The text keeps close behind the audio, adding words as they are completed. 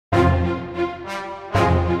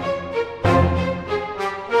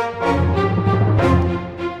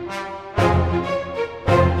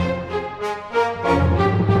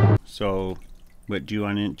What do you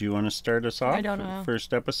want to start us off? I don't know.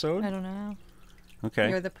 First episode? I don't know. Okay.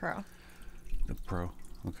 You're the pro. The pro.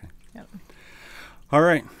 Okay. Yep. All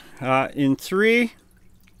right. In 3,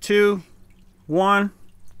 2, 1,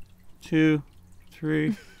 2,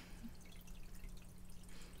 3.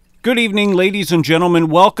 Good evening, ladies and gentlemen.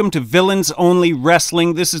 Welcome to Villains Only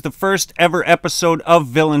Wrestling. This is the first ever episode of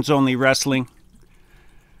Villains Only Wrestling.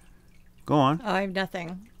 Go on. I have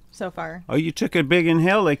nothing so far. Oh, you took a big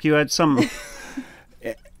inhale like you had some...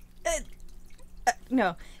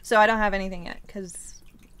 No. So I don't have anything yet because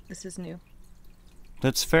this is new.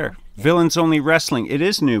 That's fair. Yeah. Villains Only Wrestling. It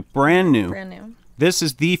is new. Brand new. Brand new. This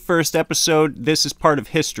is the first episode. This is part of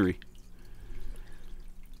history.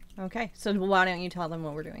 Okay. So why don't you tell them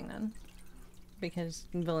what we're doing then? Because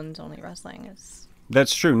Villains Only Wrestling is...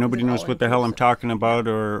 That's true. Nobody knows what the hell I'm talking about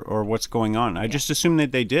or what's going on. I just assumed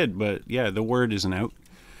that they did, but yeah, the word isn't out.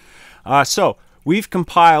 So, we've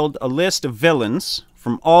compiled a list of villains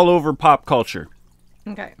from all over pop culture.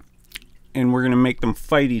 Okay. And we're going to make them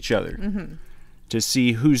fight each other to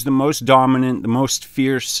see who's the most dominant, the most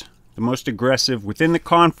fierce, the most aggressive within the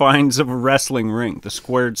confines of a wrestling ring, the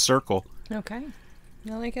squared circle. Okay.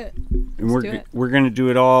 I like it. And we're going to do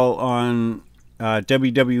it all on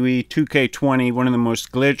WWE 2K20, one of the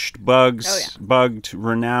most glitched, bugged,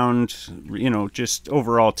 renowned, just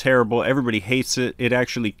overall terrible. Everybody hates it. It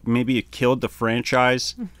actually, maybe it killed the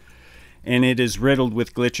franchise. And it is riddled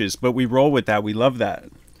with glitches, but we roll with that. We love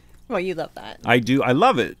that. Well, you love that. I do. I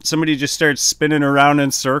love it. Somebody just starts spinning around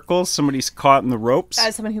in circles. Somebody's caught in the ropes.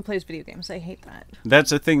 As someone who plays video games, I hate that.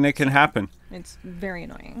 That's a thing that can happen. It's very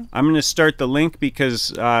annoying. I'm going to start the link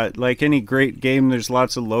because, like any great game, there's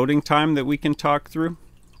lots of loading time that we can talk through.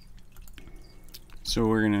 So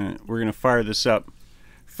we're gonna fire this up.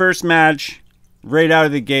 First match, right out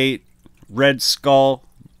of the gate, Red Skull.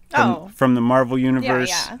 From the Marvel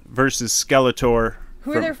Universe versus Skeletor.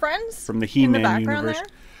 Who are their friends? From the He-Man universe.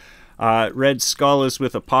 Red Skull is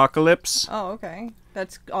with Apocalypse. Oh, okay.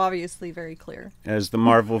 That's obviously very clear. As the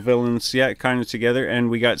Marvel villains, kind of together. And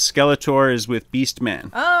we got Skeletor is with Beastman.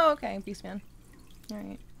 Oh, okay. Beastman. All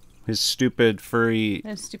right. His stupid furry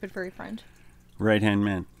friend. Right-hand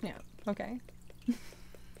man. Yeah. Okay.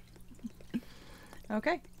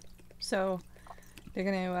 Okay. So, they're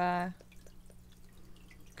going to...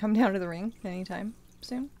 come down to the ring anytime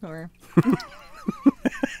soon, or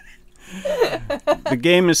the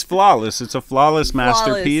game is flawless. It's a flawless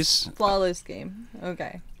masterpiece. Flawless game.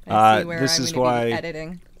 Okay. I see where this I'm is gonna why be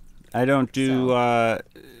editing. I don't do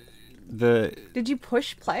the. Did you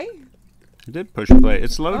push play? I did push play.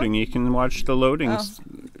 It's loading. You can watch the loading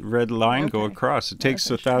red line go across. It takes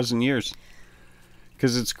 1,000 years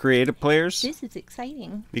because it's creative players. This is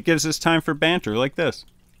exciting. It gives us time for banter like this.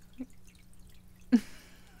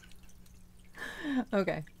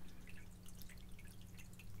 Okay.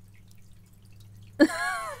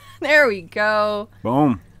 There we go.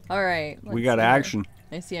 Boom. All right. We got action.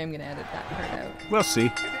 I see I'm going to edit that part out. We'll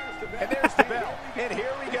see. And there's the bell. And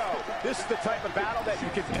here we go. This is the type of battle that you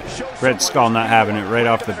can show Red Skull not having it right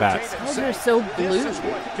off the bat. Oh, they're so blue.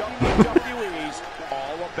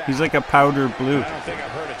 He's like a powder blue. I don't think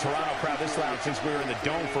I've heard a Toronto crowd this loud since we were in the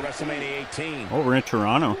Dome for WrestleMania 18. Oh, we're in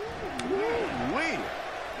Toronto.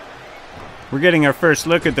 We're getting our first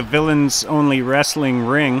look at the Villains Only Wrestling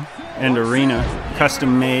ring and arena,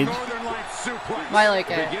 custom made. I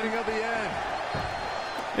like it.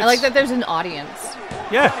 I like that there's an audience.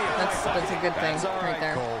 Yeah. That's a good thing right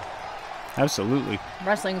there. Absolutely.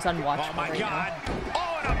 Wrestling's unwatchable right now.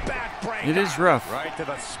 Oh, and a backbreaker. It is rough. Right to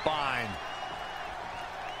the spine.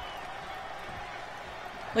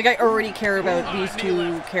 Like, I already care about these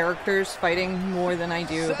two characters fighting more than I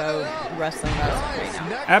do about wrestling right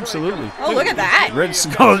now. Absolutely. Oh, look at that! Red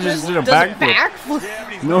Skull just did a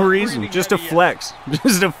backflip. No reason. Just a flex.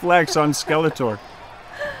 Just a flex on Skeletor.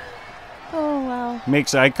 Oh, wow.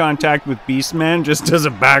 Makes eye contact with Beastman, just does a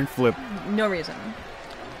backflip. No reason.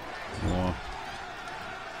 Oh.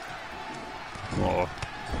 Oh.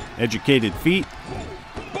 Educated feet.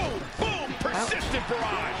 Boom, boom, persistent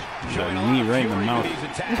barrage. Got a knee right in the mouth.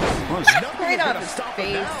 Right off his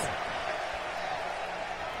face.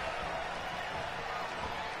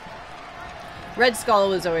 Red Skull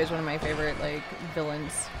was always one of my favorite,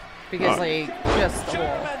 villains. Because, just the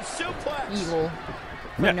whole evil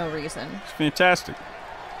for no reason. It's fantastic.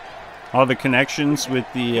 All the connections with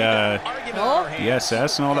the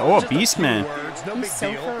SS and all that. Oh, Beastman. He's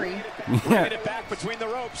so furry. Yeah.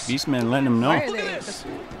 Beastman letting him know.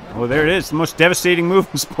 Oh, there it is. The most devastating move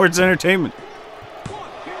in sports entertainment.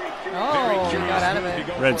 Oh, he got out of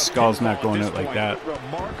it. Red Skull's not going out like that.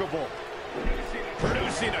 Remarkable.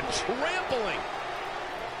 Producing a trampling.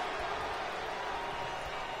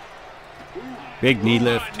 Big knee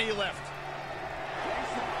lift.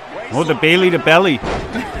 Oh, the Bailey to belly.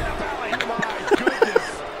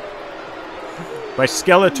 By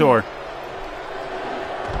Skeletor.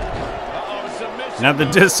 Now the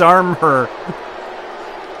disarm her.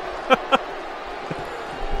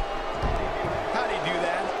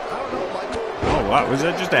 Oh, wow. Was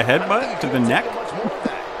that just a headbutt to the neck?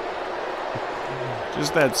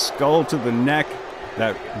 Just that skull to the neck.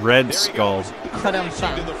 That red skull. Cut him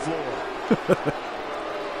some.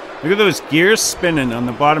 Look at those gears spinning on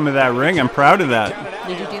the bottom of that ring. I'm proud of that.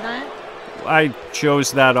 Did you do that? I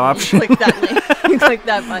chose that option. You clicked that link. You clicked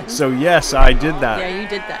that button. So yes, I did that. Yeah, you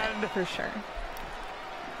did that for sure.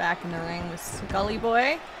 Back in the ring with Scully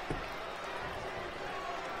Boy.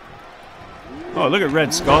 Oh, look at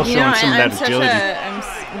Red Skull showing some of that agility.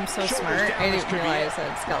 I'm so smart. I didn't realize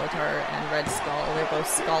that Skeletor and Red Skull, they're both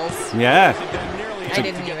skulls. Yeah. I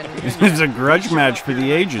didn't even. It's a grudge match for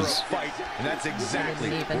the ages. And that's exactly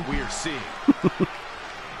what we are seeing.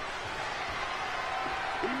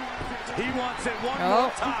 He wants it one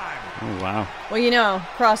more time. Oh, wow. Well, you know,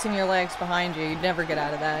 crossing your legs behind you, you'd never get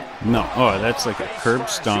out of that. No. Oh, that's like a curb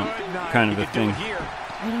stomp kind of a thing.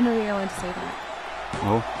 I don't know you're allowed to say that.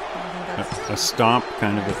 Oh. A stomp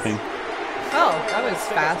kind of a thing. Oh, that was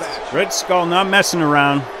fast. Red Skull not messing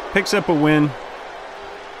around. Picks up a win.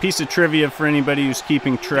 Piece of trivia for anybody who's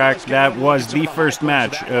keeping track. That was the first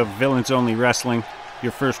match of Villains Only Wrestling.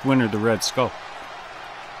 Your first winner, the Red Skull.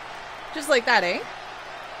 Just like that, eh?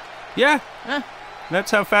 Yeah. Huh.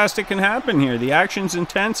 That's how fast it can happen here. The action's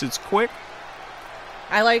intense. It's quick.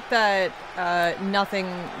 I like that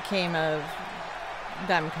nothing came of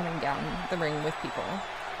them coming down the ring with people.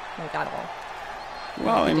 Like, at all.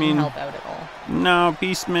 Well, it I didn't mean, help out at all. No,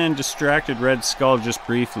 Beastman distracted Red Skull just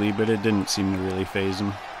briefly, but it didn't seem to really phase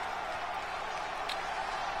him.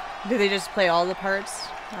 Did they just play all the parts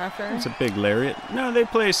after? It's a big lariat. No, they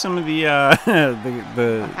play some of the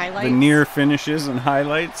highlights? the near finishes and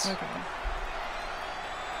highlights. Okay.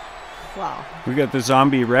 Wow. We got the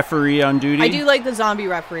zombie referee on duty. I do like the zombie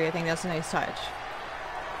referee. I think that's a nice touch.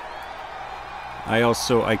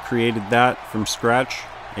 I created that from scratch,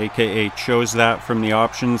 aka chose that from the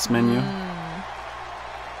options menu.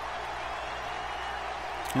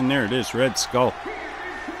 And there it is, Red Skull.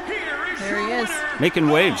 There he is. Making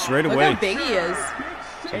waves right Look away. how big he is.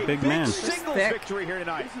 He's a big man. Singles victory here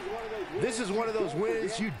tonight. This is one of those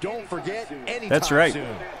wins you don't forget anytime That's right.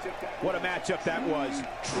 soon. What a matchup that was.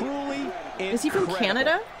 Truly incredible. Is he from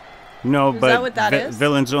Canada? No, Is but that what that is?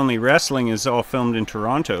 Villains Only Wrestling is all filmed in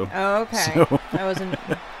Toronto. Oh, okay. So. I wasn't.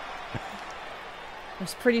 I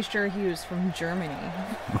was pretty sure he was from Germany.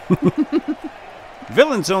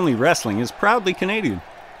 Villains Only Wrestling is proudly Canadian.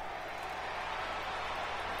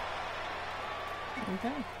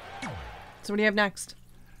 Okay. So what do you have next?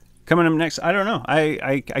 Coming up next, I don't know.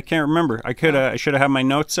 I can't remember. I should have had my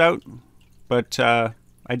notes out, but I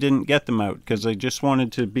didn't get them out because I just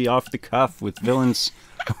wanted to be off the cuff with Villains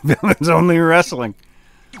Only Wrestling.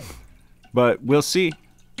 But we'll see.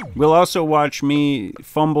 We'll also watch me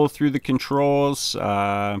fumble through the controls.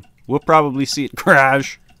 We'll probably see it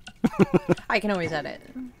crash. I can always edit.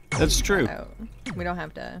 That's true. We don't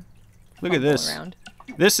have to. Look at this. Around.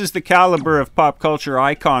 This is the caliber of pop culture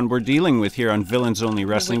icon we're dealing with here on Villains Only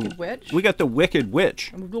Wrestling. Wicked Witch? We got the Wicked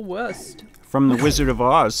Witch. I'm the West. From the Wizard of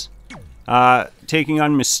Oz. Taking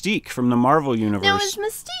on Mystique from the Marvel Universe. Now, is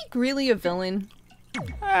Mystique really a villain?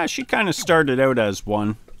 She kind of started out as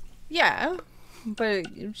one. Yeah, but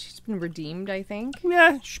she's been redeemed, I think.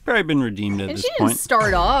 Yeah, she's probably been redeemed at and this she point. didn't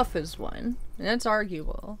start off as one, and that's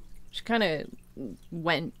arguable. She kind of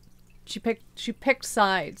went. She picked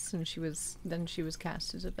sides, and she was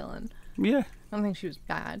cast as a villain. Yeah. I don't think she was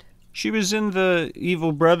bad. She was in the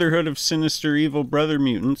Evil Brotherhood of Sinister Evil Brother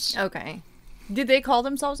Mutants. Okay. Did they call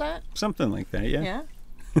themselves that? Something like that, yeah. Yeah.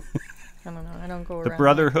 I don't know. I don't go around. The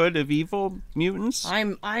Brotherhood of Evil Mutants?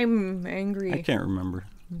 I'm angry. I can't remember.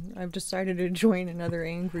 I've decided to join another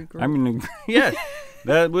angry group. Yeah,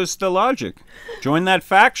 that was the logic. Join that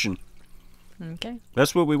faction. Okay.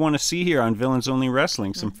 That's what we want to see here on Villains Only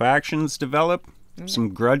Wrestling. Some factions develop, some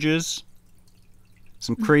grudges,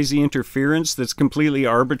 some crazy interference that's completely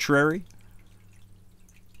arbitrary.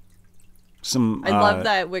 I love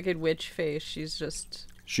that Wicked Witch face.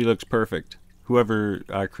 She looks perfect. Whoever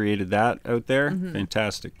created that out there,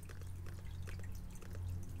 fantastic.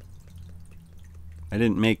 I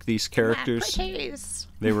didn't make these characters.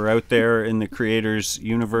 They were out there in the creator's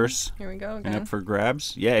universe. Here we go again. And up for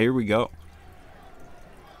grabs. Yeah, here we go.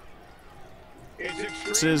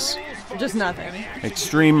 This is just nothing.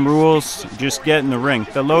 Extreme Rules. Just get in the ring.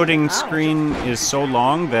 The loading screen is so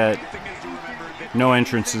long that no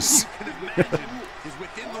entrances. is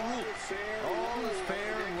within the rules. All is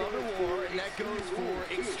fair in love and war, and that goes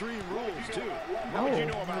for extreme rules too. Oh,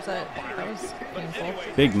 what was that? That was painful.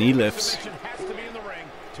 Big knee lifts. Has to be in the ring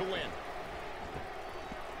to win.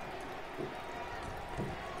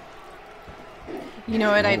 You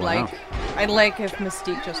know what Oh, I'd wow. like? I'd like if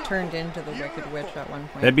Mystique just turned into the Wicked Witch at one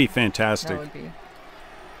point. That'd be fantastic. That would be.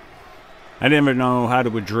 I never know how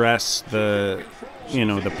to address the, you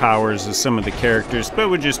know, the powers of some of the characters, but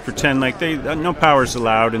would just pretend like they no powers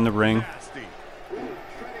allowed in the ring.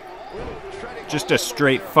 Just a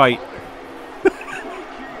straight fight.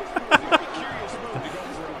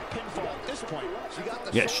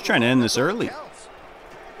 Yeah, she's trying to end this early.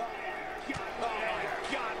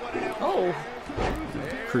 Oh,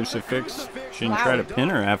 Crucifix. She didn't try to pin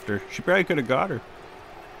her after. She probably could have got her.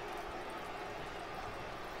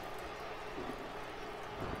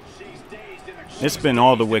 It's been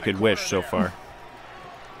all the Wicked Witch so far.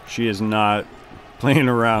 She is not playing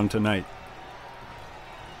around tonight.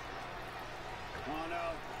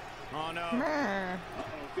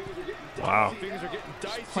 Wow.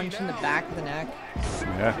 punch in the back of the neck.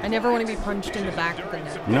 Yeah. I never want to be punched in the back of the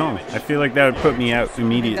neck. No, I feel like that would put me out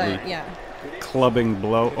immediately. Yeah. Clubbing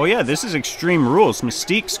blow. Oh yeah, this is Extreme Rules.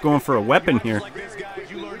 Mystique's going for a weapon here.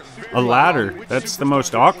 A ladder. That's the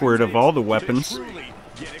most awkward of all the weapons.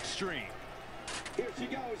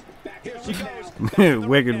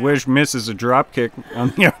 Wicked Wish misses a drop kick on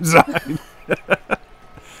the outside.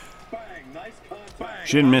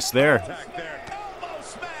 She didn't miss there.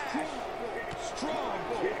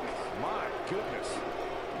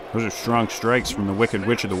 Those are strong strikes from the Wicked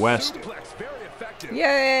Witch of the West.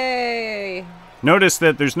 Yay! Notice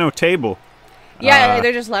that there's no table. Yeah,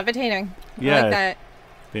 they're just levitating. Yeah, I like that.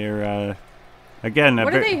 They're, again...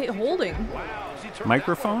 What are they holding?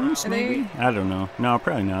 Microphones, Are maybe? I don't know. No,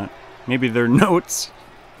 probably not. Maybe they're notes.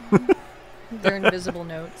 They're invisible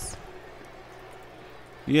notes.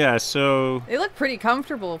 Yeah, so... They look pretty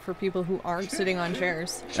comfortable for people who aren't sitting on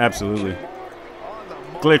chairs. Absolutely.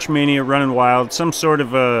 Glitch Mania running wild. Some sort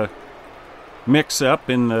of a mix-up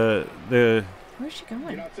in the... Where's she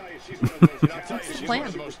going? What's the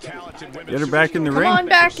plan? Get her back in the ring. Come on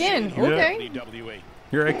back in. Yeah. Okay.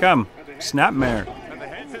 Here I come. Snapmare.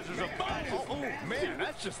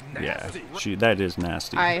 Yeah, that is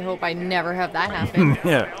nasty. I hope I never have that happen.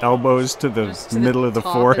 Yeah, elbows to the Just to middle of the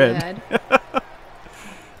top forehead. head.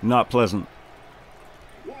 Not pleasant.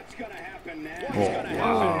 Oh,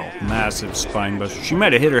 wow. Massive spine buster. She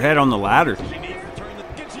might have hit her head on the ladder.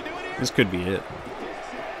 This could be it.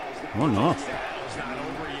 Oh, no.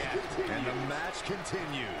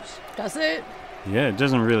 Does it? Yeah, it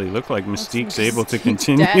doesn't really look like Mystique's Mystique's able to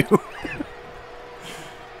continue. dead.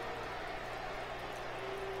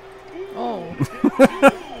 Oh.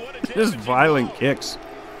 Just violent kicks.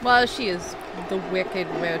 Well, she is the Wicked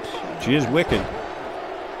Witch. She is wicked.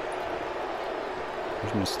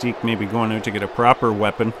 There's Mystique maybe going out to get a proper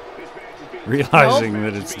weapon. Realizing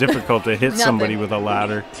that it's difficult to hit somebody with a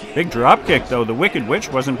ladder. Big drop kick, though. The Wicked Witch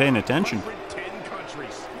wasn't paying attention.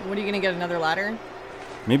 What are you going to get, another ladder?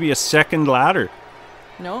 Maybe a second ladder.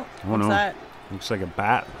 No? Oh, What's no. that? Looks like a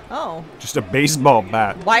bat. Oh. Just a baseball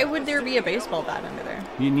bat. Why would there be a baseball bat under there?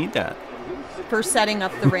 You need that For setting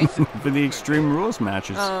up the ring? for the Extreme Rules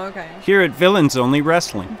matches. Oh, okay. Here at Villains Only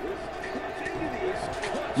Wrestling.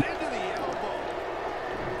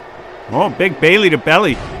 Oh, big Bailey to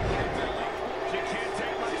belly.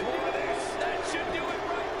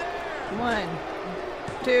 1,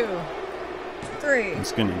 2, 3.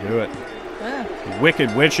 It's going to do it. Ah. The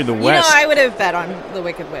Wicked Witch of the You know, West. I would have bet on the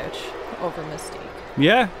Wicked Witch over Mystique.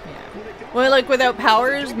 Yeah, Yeah. Well, like, without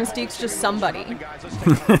powers, Mystique's just somebody.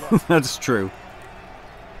 that's true.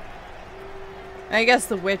 I guess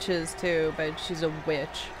the witch is, too, but she's a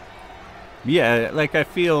witch. Yeah, like I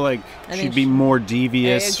feel like I she'd think be more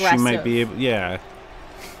devious. She might aggressive. be able, yeah.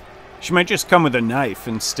 She might just come with a knife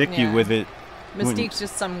and stick you Yeah. with it. Mystique's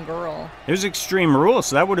just some girl. It was Extreme Rules,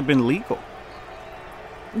 so that would have been legal.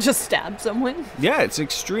 Just stab someone? Yeah, it's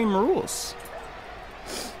Extreme Rules.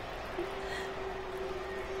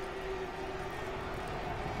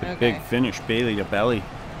 The Okay. big finish, Bailey to belly.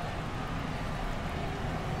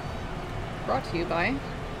 Brought to you by...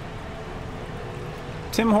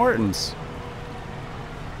 Tim Hortons.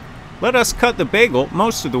 Let us cut the bagel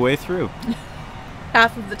most of the way through.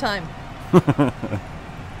 half of the time.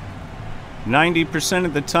 90%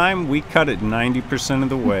 of the time, we cut it 90% of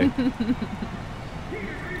the way.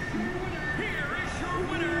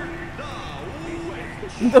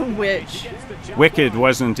 The witch. Wicked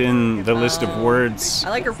wasn't in the list of words. I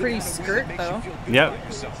like her pretty skirt, though. Yep.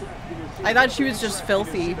 I thought she was just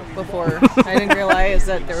filthy before. I didn't realize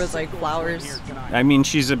that there was, like, flowers. I mean,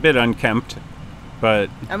 she's a bit unkempt,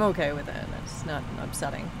 but... I'm okay with it. It's not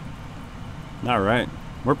upsetting. All right.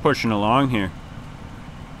 We're pushing along here.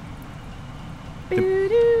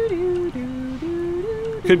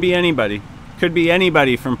 Could be anybody. Could be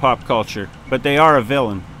anybody from pop culture, but they are a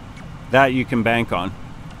villain. That you can bank on.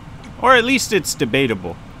 Or at least it's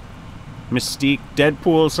debatable. Mystique,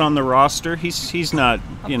 Deadpool's on the roster. He's not,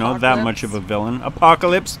 you know, that much of a villain.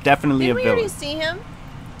 Apocalypse, definitely a Did we villain. already see him?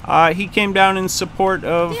 He came down in support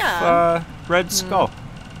of Red Skull.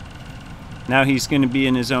 Now he's going to be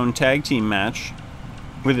in his own tag team match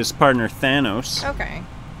with his partner Thanos. Okay.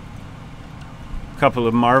 A couple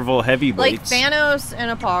of Marvel heavyweights. Like, Thanos and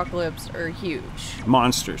Apocalypse are huge.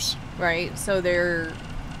 Monsters. Right? So they're...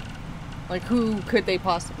 Like, who could they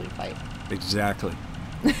possibly fight? Exactly.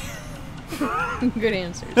 Good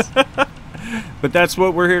answers. But that's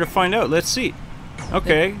what we're here to find out. Let's see.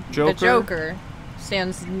 Okay, Joker. The Joker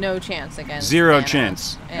stands no chance against Zero Thanos.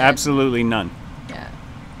 chance. And, Absolutely none. Yeah.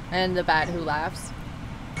 And the Bat Who Laughs.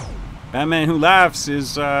 Batman Who Laughs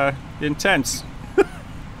is intense.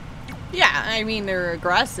 Yeah, I mean, they're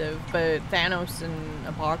aggressive, but Thanos and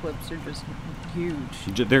Apocalypse are just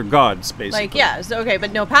huge. They're gods, basically. Like, yeah, so, okay,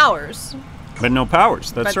 but no powers. But no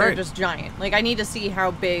powers, that's but right. They're just giant. Like, I need to see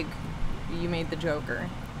how big you made the Joker.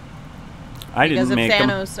 I didn't make him.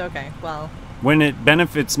 Because of Thanos, okay, well. When it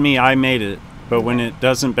benefits me, I made it. But when it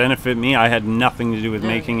doesn't benefit me, I had nothing to do with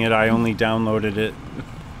making it. I only downloaded it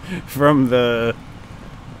from the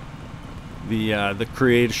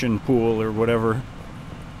creation pool or whatever.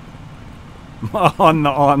 On the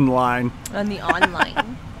online. On the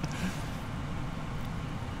online.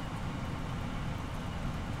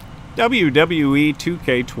 WWE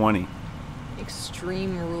 2K20.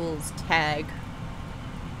 Extreme Rules tag.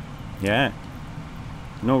 Yeah.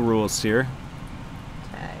 No rules here.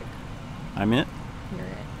 Tag. I'm it. You're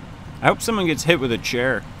it. I hope someone gets hit with a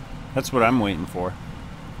chair. That's what I'm waiting for.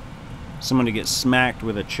 Someone to get smacked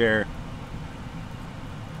with a chair.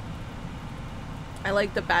 I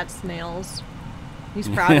like the bat snails. He's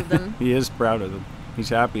proud of them. He is proud of them. He's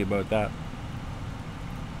happy about that.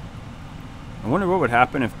 I wonder what would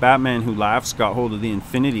happen if Batman Who Laughs got hold of the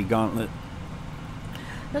Infinity Gauntlet.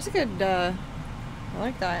 That's a good, I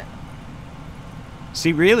like that.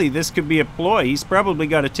 See, really, this could be a ploy. He's probably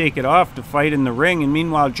got to take it off to fight in the ring, and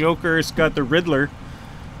meanwhile, Joker's got the Riddler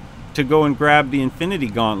to go and grab the Infinity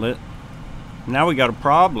Gauntlet. Now we got a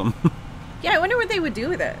problem. Yeah, I wonder what they would do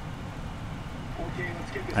with it.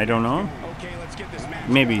 I don't know.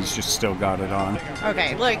 Maybe he's just still got it on.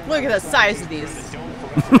 Okay, look at the size of these.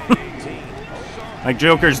 Like,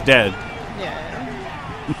 Joker's dead. Yeah.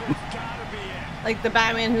 Like, the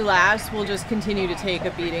Batman Who Laughs will just continue to take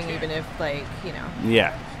a beating even if, like, you know.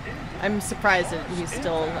 Yeah. I'm surprised that he's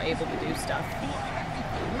still able to do stuff.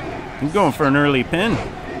 He's going for an early pin.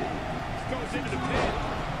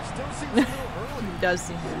 He does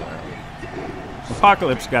seem a little early.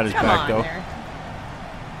 Apocalypse got his Come back, on though. there.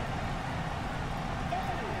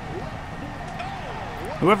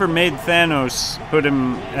 Whoever made Thanos put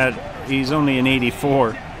him at... He's only an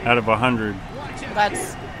 84 out of 100.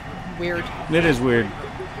 That's weird. It is weird.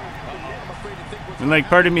 And, like,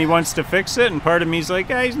 part of me wants to fix it, and part of me's like,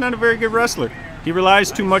 he's not a very good wrestler. He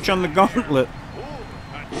relies too much on the gauntlet.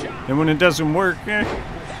 And when it doesn't work,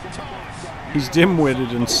 he's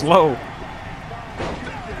dim-witted and slow.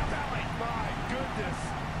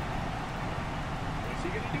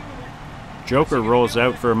 Joker rolls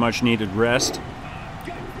out for a much-needed rest.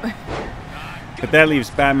 But that leaves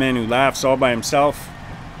Batman Who Laughs all by himself.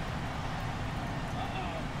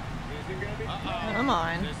 Come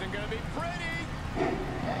on.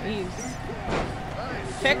 Yeah,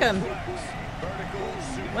 pick him.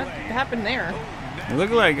 What happened there? It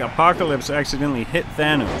looked like Apocalypse accidentally hit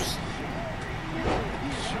Thanos.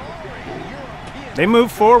 They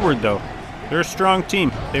moved forward, though. They're a strong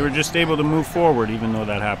team. They were just able to move forward, even though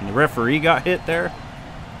that happened. The referee got hit there.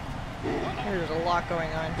 There's a lot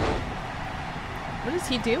going on. What is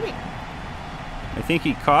he doing? I think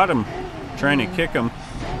he caught him, trying to kick him,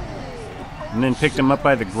 and then picked him up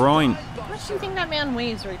by the groin. How much do you think that man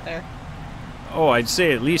weighs right there? Oh, I'd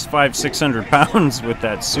say at least 500-600 pounds with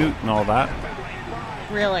that suit and all that.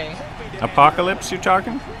 Really? Apocalypse, you're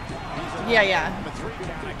talking? Yeah.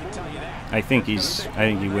 I think he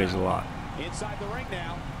weighs a lot. Inside the ring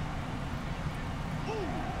now.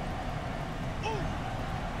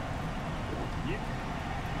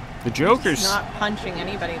 The Joker's He's not punching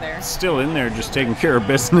anybody there. still in there, just taking care of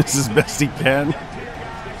business as best he can.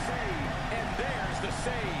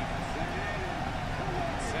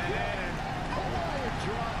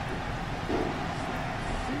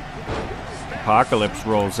 Apocalypse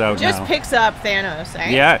rolls out Just now. picks up Thanos,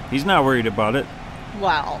 eh? Yeah, he's not worried about it.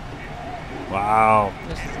 Wow. Wow.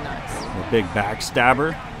 This is nuts. A big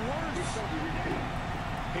backstabber.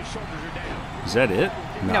 Is that it?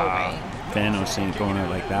 No way. Thanos ain't going out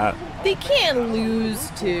like that. They can't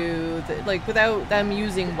lose to, without them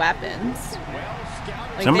using weapons.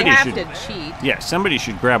 Like, Somebody they have should- to cheat. Yeah, somebody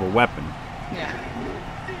should grab a weapon. Yeah.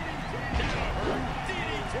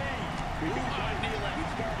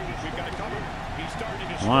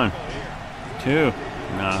 One, two,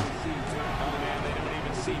 nah.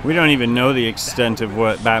 We don't even know the extent of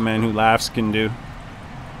what Batman Who Laughs can do.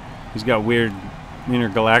 He's got weird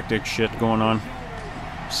intergalactic shit going on.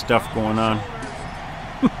 Stuff going on.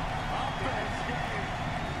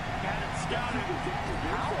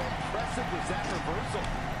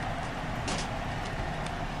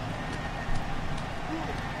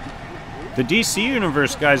 The DC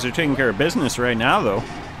Universe guys are taking care of business right now, though.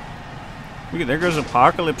 Look at, there goes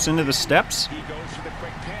Apocalypse into the steps.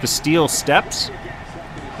 The steel steps.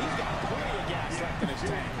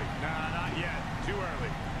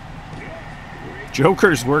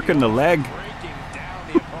 Joker's working the leg.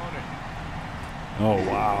 Oh,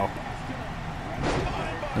 wow.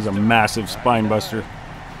 That's a massive spine buster.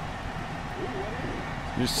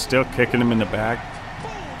 Just still kicking him in the back.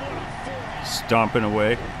 Stomping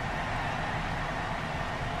away.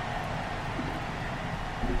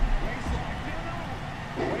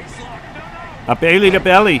 A belly to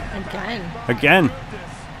belly. Again.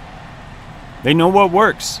 They know what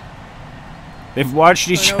works. They've watched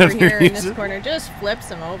each Going other over here in use this it. corner just flips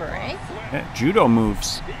him over, eh? Yeah, judo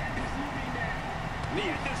moves.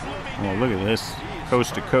 Oh, look at this.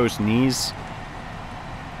 Coast to coast knees.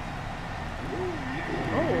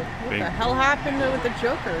 Oh, what Big. the hell happened with the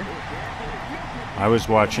Joker? I was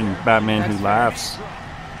watching Batman Who Laughs.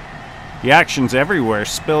 The action's everywhere,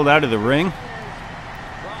 spilled out of the ring.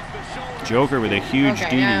 Joker with a huge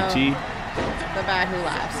Okay, DDT. The Bat Who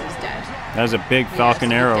Laughs is dead. That was a big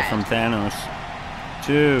Falcon he's Arrow dead. from Thanos.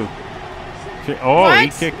 Two. Oh, he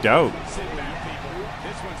What? kicked out.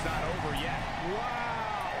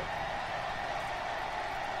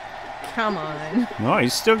 Come on. No,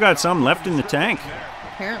 he's still got some left in the tank.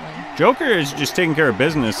 Apparently. Joker is just taking care of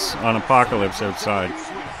business on Apocalypse outside.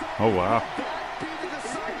 Oh, wow.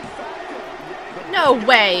 No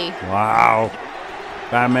way. Wow.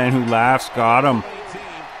 Batman Who Laughs got him.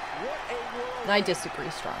 I disagree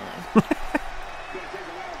strongly.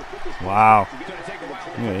 Wow.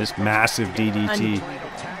 Look at this massive DDT.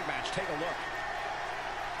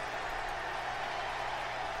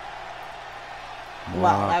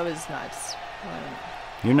 Wow, that was nuts.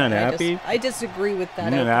 You're not happy? I disagree with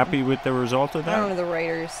that. You're not outcome. happy with the result of I don't that? know the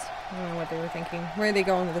writers. I don't know what they were thinking. Where are they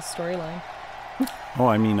going with the storyline? Oh,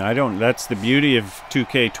 I mean, I don't. That's the beauty of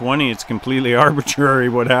 2K20. It's completely arbitrary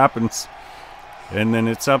what happens. And then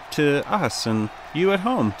it's up to us and you at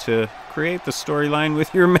home to create the storyline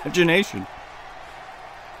with your imagination.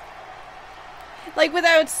 Like,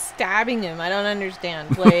 without stabbing him, I don't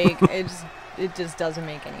understand. Like, it just doesn't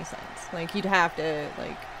make any sense. Like, you'd have to,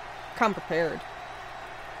 like, come prepared.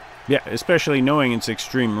 Yeah, especially knowing it's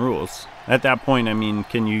Extreme Rules. At that point, I mean,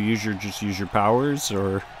 can you just use your powers,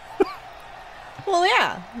 or Well,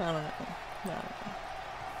 yeah. I don't know.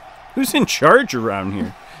 who's in charge around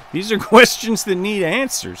here? These are questions that need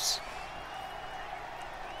answers.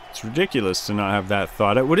 It's ridiculous to not have that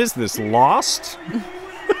thought out. What is this, Lost?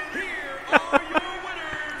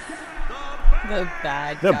 The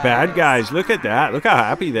bad guys. The bad guys. Look at that. Look how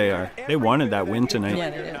happy they are. They wanted that win tonight. Yeah,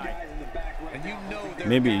 they did.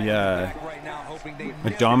 Maybe a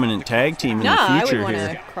dominant tag team in No, the I would future want to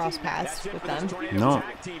here. cross paths with them. No.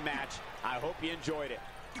 I hope you enjoyed it.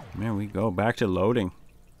 There we go. Back to loading.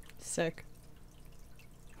 Sick.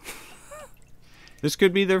 This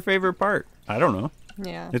could be their favorite part. I don't know.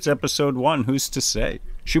 Yeah. It's episode 1. Who's to say?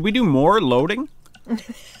 Should we do more loading?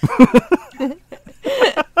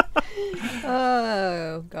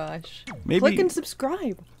 Oh, gosh. Maybe. Click and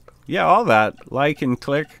subscribe. Yeah, all that. Like and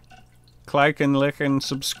click. Click and lick and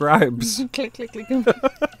subscribes. Click, click, click.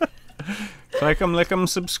 Click 'em, lick 'em,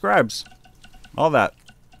 subscribes. All that.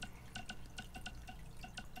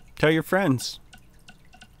 Tell your friends.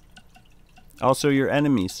 Also your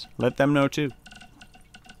enemies. Let them know too.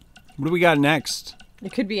 What do we got next?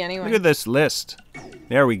 It could be anyone. Look at this list.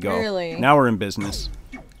 There we go. Really? Now we're in business.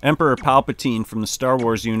 Emperor Palpatine from the Star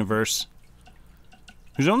Wars universe.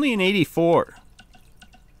 Who's only in 84.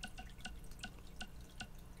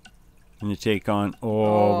 And you take on...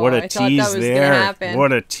 Oh, what a I thought that tease was gonna there. happen.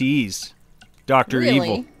 What a tease. Dr. Really?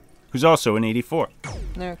 Evil. Who's also in 84.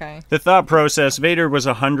 Okay. The thought process, Vader was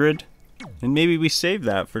 100. And maybe we save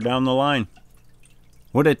that for down the line.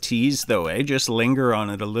 What a tease, though, eh? Just linger on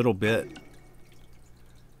it a little bit.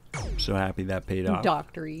 I'm so happy that paid off.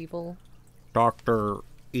 Dr. Evil. Dr.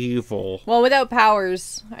 Evil. Well, without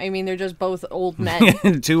powers, I mean, they're just both old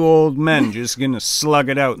men. 2 old men just gonna slug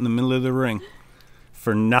it out in the middle of the ring.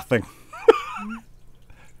 For nothing.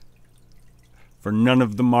 For none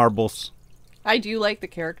of the marbles. I do like the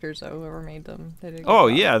characters, though, whoever made them. They did a good Oh,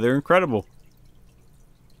 job. yeah, they're incredible.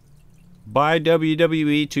 Buy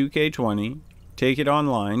WWE 2K20. Take it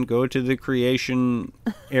online. Go to the creation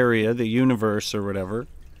area, the universe or whatever,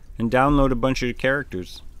 and download a bunch of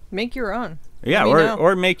characters. Make your own. Yeah, Let me know.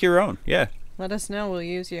 or make your own. Yeah. Let us know. We'll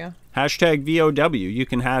use you. Hashtag VOW. You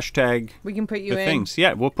can hashtag We can put you the in. things.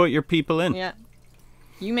 Yeah, we'll put your people in. Yeah.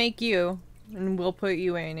 You make you, and we'll put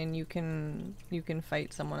you in, and you can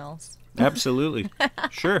fight someone else. Absolutely.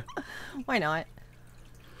 Sure. Why not?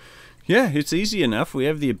 Yeah, it's easy enough. We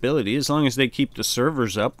have the ability, as long as they keep the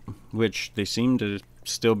servers up, which they seem to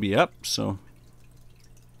still be up, so.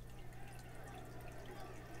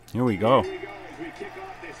 Here we go.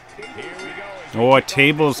 Oh, a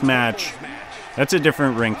tables match. That's a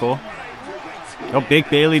different wrinkle. Oh, big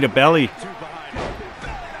Bailey to belly.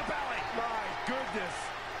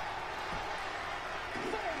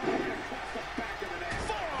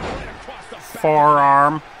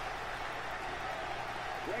 Forearm.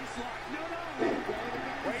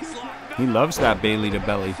 He loves that Bailey to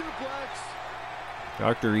belly.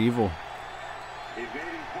 Dr. Evil. Evading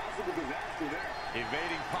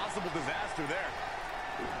possible disaster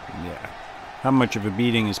there. Yeah. How much of a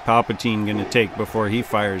beating is Palpatine going to take before he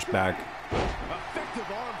fires back? Effective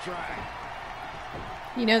arm drag.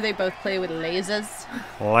 You know they both play with lasers.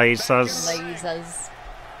 Lasers. Lasers.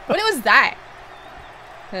 What was that?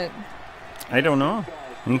 I don't know.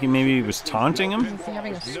 I think maybe he was taunting him. Is he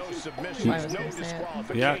having a No submission, I was no gonna say it.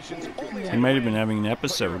 disqualifications. Only He might have been having an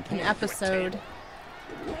episode. an episode?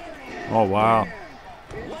 Oh, wow.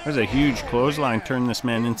 There's a huge clothesline. Turn this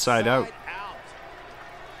man inside out.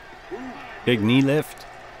 Big knee lift.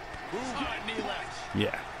 Knee left.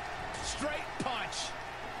 Yeah. Straight punch.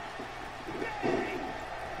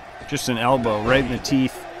 Just an elbow right in the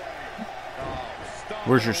teeth.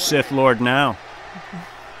 Where's your Sith Lord now?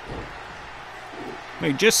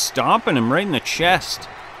 Wait, just stomping him right in the chest.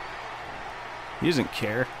 He doesn't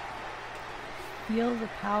care. Feel the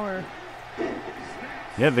power.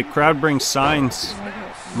 Yeah, the crowd brings signs.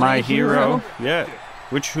 My hero. Yeah.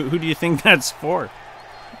 Who do you think that's for?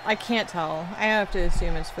 I can't tell. I have to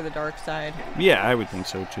assume it's for the dark side. Yeah, I would think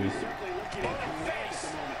so too.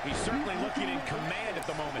 He's certainly looking in command at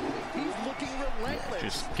the moment. He's looking relentless.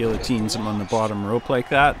 Just guillotines him on the bottom rope like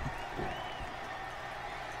that.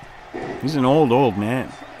 He's an old man.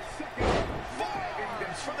 Fires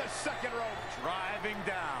for the second rope. Driving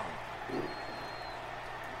down.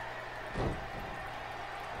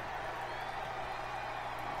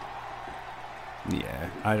 Yeah,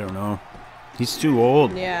 I don't know. He's too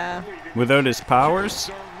old. Yeah. Without his powers?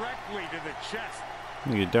 Directly to the chest.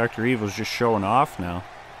 Look at Dr. Evil's just showing off now.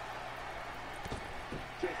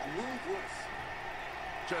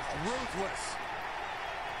 Just ruthless.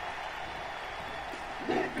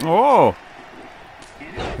 Oh!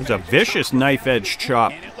 There's a vicious knife edge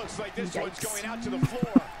chop. And it looks like this one's going out to the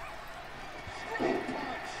floor.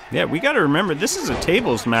 Yeah, we got to remember, this is a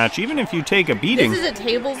tables match, even if you take a beating. This is a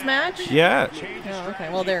tables match? Yeah. Oh,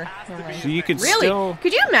 okay. Well, there. Never mind. So you could Really? still...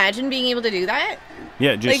 Could you imagine being able to do that?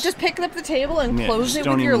 Yeah, just... Like, just pick up the table and yeah, close just it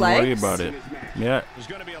don't with your even legs? worry about it. Yeah. There's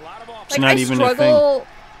going to be a lot of offense. It's Like, not I even a thing. struggle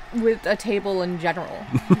with a table in general.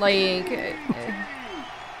 Like,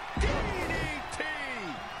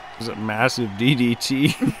 It's a massive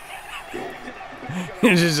DDT.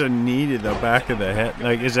 It's just a knee to the back of the head.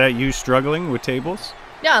 Like, is that you struggling with tables?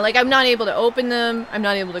 yeah, like, I'm not able to open them. I'm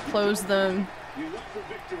not able to close them.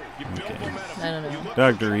 Okay. I don't know.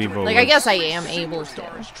 Dr. Evil. Like, I was- guess I am able to.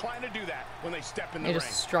 Trying to do that when they step in the I ring.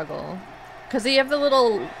 just struggle. Because you have the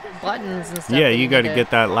little buttons and stuff. Yeah, that you got to need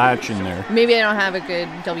get that latch in there. Maybe I don't have a good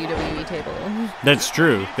WWE table. That's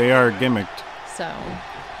true. They are gimmicked. So.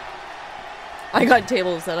 I got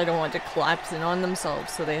tables that I don't want to collapse in on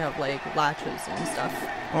themselves, so they have, like, latches and stuff.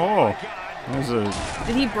 Oh. There's a...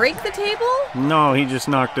 Did he break the table? No, he just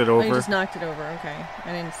knocked it Oh, over. he just knocked it over. Okay.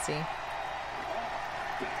 I didn't see.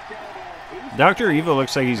 Dr. Evil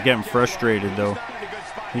looks like he's getting frustrated, though.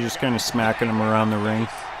 He's just kind of smacking him around the ring.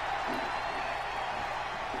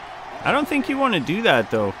 I don't think you want to do that,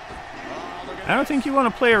 though. I don't think you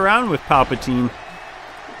want to play around with Palpatine.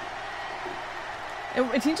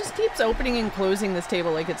 And he just keeps opening and closing this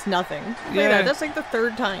table like it's nothing. Look at Yeah. that. That's like the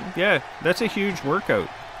third time. Yeah, that's a huge workout.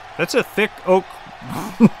 That's a thick oak.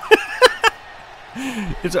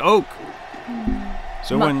 It's an oak. So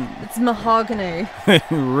So when it's mahogany.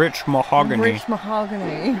 rich mahogany. Rich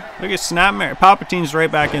mahogany. Look at Snapmare. Palpatine's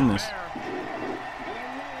right back in this.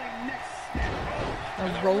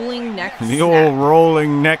 A rolling neck snap. The old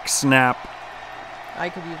rolling neck snap. I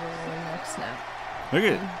could use a rolling neck snap. Look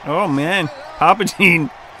at, oh man,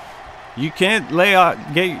 Palpatine. You can't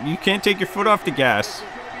you can't take your foot off the gas.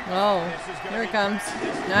 Oh, here it comes.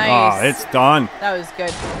 Nice. Oh, it's done. That was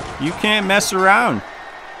good. You can't mess around.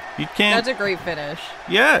 You can't. That's a great finish.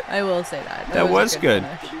 Yeah. I will say that. That was good.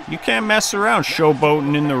 You can't mess around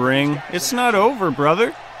showboating in the ring. It's not over,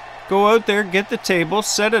 brother. Go out there, get the table,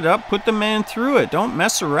 set it up, put the man through it. Don't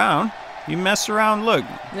mess around. You mess around, look.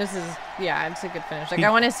 This is, yeah, it's a good finish. Like,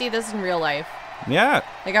 I want to see this in real life. Yeah.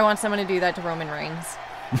 Like, I want someone to do that to Roman Reigns.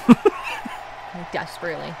 Like,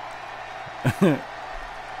 desperately.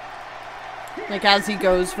 Like, as he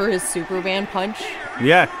goes for his Superman punch.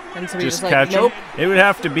 Yeah. And so he's just like, catch nope. him. It would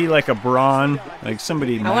have to be like a Braun, like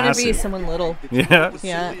somebody massive. I want to be someone little. Yeah.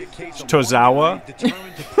 Yeah. Tozawa.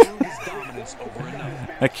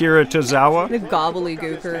 Akira Tozawa. The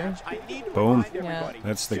gobbledygooker. Boom. Yeah.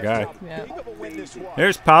 That's the guy. Yeah.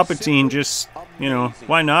 There's Palpatine, just, you know,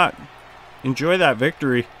 why not? Enjoy that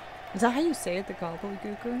victory. Is that how you say it, the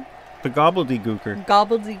gobbledygooker? The gobbledygooker.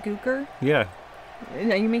 Gobbledygooker? Yeah.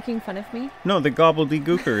 Are you making fun of me? No, the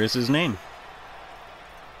gobbledygooker is his name.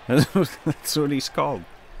 That's what he's called.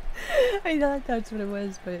 I thought that's what it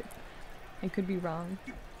was, but I could be wrong.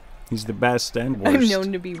 He's the best and worst. I'm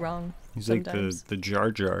known to be wrong. He's sometimes. like the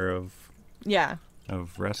Jar Jar of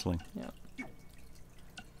wrestling. Yeah.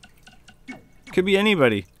 Could be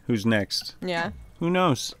anybody who's next. Yeah. Who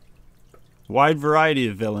knows? Wide variety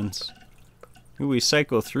of villains. Ooh, we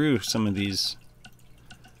cycle through some of these.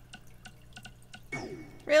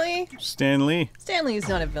 Really? Stan Lee. Stan Lee's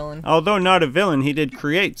not a villain. Although not a villain, he did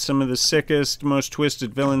create some of the sickest, most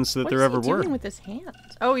twisted villains that there ever were. What is he doing with his hand?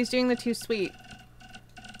 Oh, he's doing the too sweet.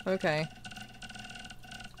 Okay.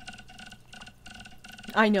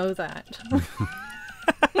 I know that.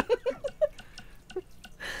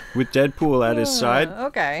 With Deadpool at his side.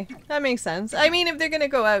 Okay, that makes sense. I mean, if they're gonna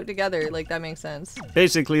go out together, like, that makes sense.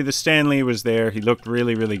 Basically, the Stan Lee was there. He looked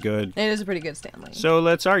really, really good. It is a pretty good Stan Lee. So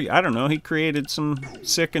let's argue. I don't know. He created some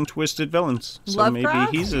sick and twisted villains. So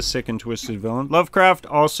Lovecraft? maybe he's a sick and twisted villain. Lovecraft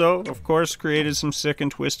also, of course, created some sick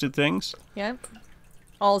and twisted things. Yeah.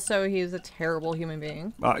 Also, he's a terrible human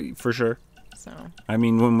being. For sure. So. I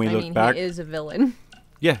mean, when we look back. He is a villain.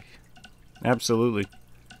 Yeah. Absolutely.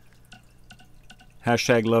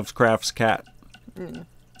 Hashtag Lovecraft's cat. Mm.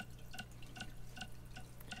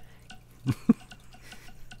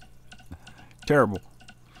 Terrible.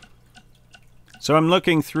 So I'm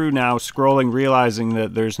looking through now, scrolling, realizing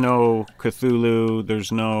that there's no Cthulhu,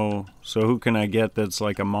 there's no... So who can I get that's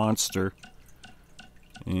like a monster?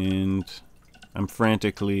 And I'm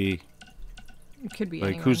frantically... It could be like,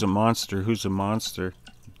 anyone. who's a monster? Who's a monster?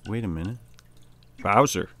 Wait a minute.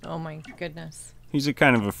 Bowser. Oh my goodness. He's a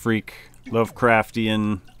kind of a freak,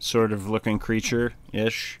 Lovecraftian sort of looking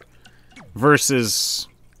creature-ish. Versus,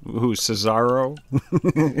 who, Cesaro?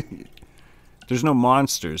 There's no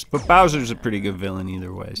monsters, but Bowser's a pretty good villain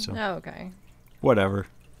either way, so. Oh, okay. Whatever.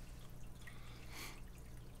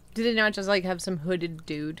 Did it not just, like, have some hooded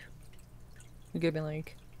dude? You could be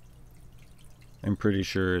like... I'm pretty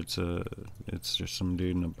sure it's just some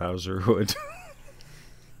dude in a Bowser hood.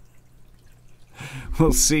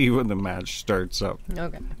 We'll see when the match starts up.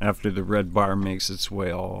 Okay. After the red bar makes its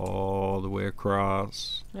way all the way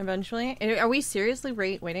across. Eventually? Are we seriously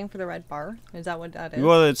waiting for the red bar? Is that what that is?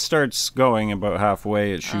 Well, it starts going about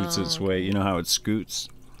halfway. It shoots its way. You know how it scoots?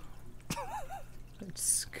 It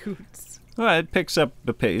scoots. Well, it picks up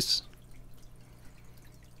the pace.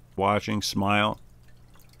 Watching, smile.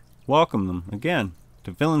 Welcome them, again,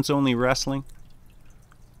 to Villains Only Wrestling.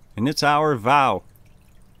 And it's our vow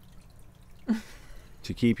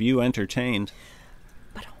to keep you entertained.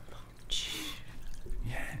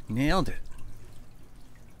 Yeah, nailed it.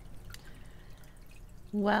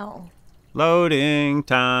 Well. Loading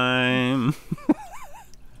time.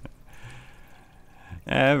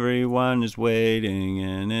 Everyone is waiting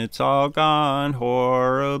and it's all gone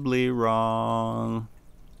horribly wrong.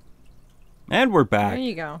 And we're back. There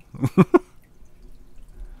you go.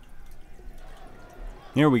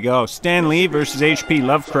 Here we go. Stan Lee versus H.P.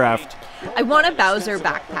 Lovecraft. I want a Bowser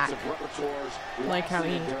backpack. Like how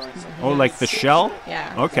he... Oh, like the shell?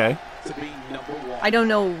 Yeah. Okay. I don't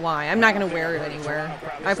know why. I'm not going to wear it anywhere.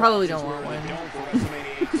 I probably don't want one.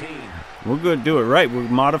 We're going to do it right. We'll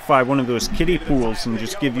modify one of those kiddie pools and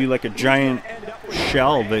just give you like a giant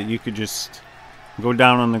shell that you could just go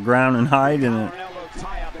down on the ground and hide in it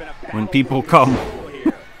when people come.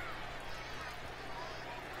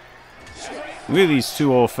 Look at these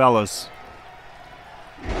two old fellas.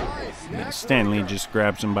 Nice neck Stan Lee breaker. just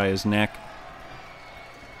grabs him by his neck.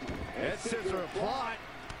 Head scissor applied.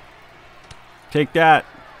 Take that.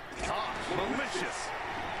 Malicious.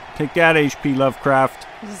 Take that, HP Lovecraft.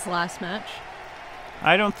 Is this the last match?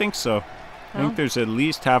 I don't think so. I think Oh. there's at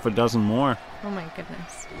least half a dozen more. Oh my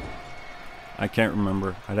goodness. I can't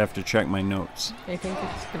remember. I'd have to check my notes. I think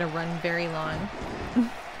it's gonna run very long.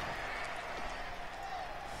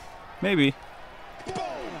 Maybe. Boom!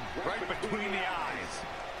 Right between the eyes.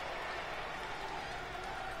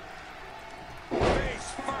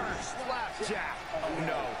 Face first. Slapjack. Oh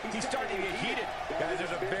no. He's starting to get heated. Guys,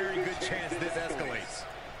 there's a very good chance this escalates.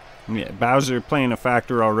 Yeah, Bowser playing a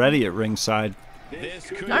factor already at ringside. This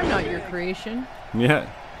could I'm not your creation. Yeah.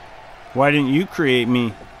 Why didn't you create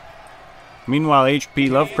me? Meanwhile, HP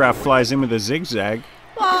Lovecraft flies in with a zigzag.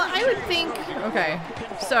 Well, I would think. Okay,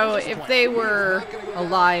 so if they were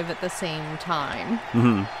alive at the same time,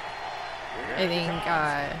 I think.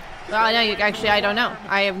 Well, no, actually, I don't know.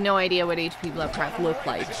 I have no idea what HP Lovecraft looked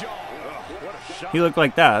like. He looked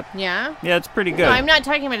like that. Yeah. Yeah, it's pretty good. No, I'm not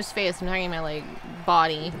talking about his face. I'm talking about like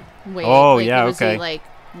body weight. Oh, like, yeah, was okay. he like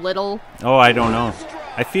little? Oh, I don't know.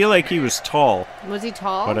 I feel like he was tall, Was he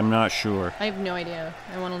tall? but I'm not sure. I have no idea.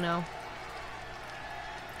 I want to know.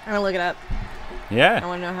 I'm gonna look it up. I Yeah,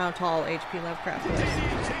 want to know how tall HP Lovecraft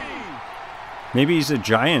was. maybe he's a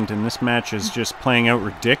giant and this match is just playing out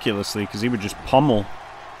ridiculously because he would just pummel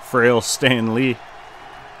frail Stan Lee.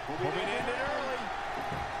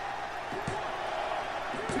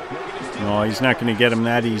 No, he's not going to get him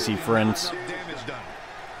that easy, friends.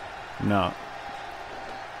 No.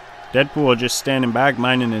 Deadpool just standing back,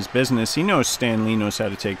 minding his business. He knows Stan Lee knows how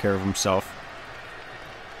to take care of himself.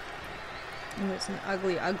 Oh, it's an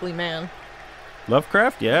ugly, ugly man.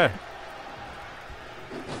 Lovecraft? Yeah.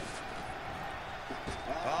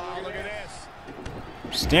 Oh, look at this.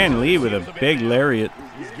 Stan Lee with a big lariat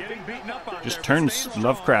He's getting beaten up out just there. turns Stay strong.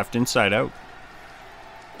 Lovecraft inside out.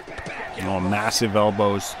 Oh, massive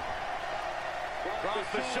elbows. Across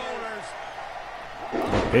the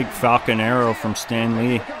shoulders. Big falcon arrow from Stan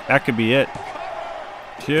Lee. That could be it.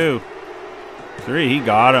 2, 3, he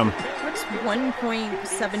got him. What's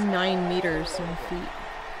 1.79 meters in feet?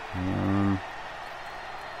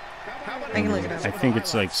 I can look it up. I think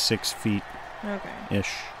it's like 6 feet Okay.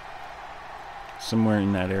 ish. Somewhere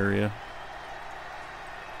in that area.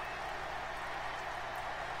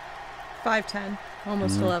 5'10",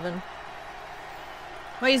 almost 11.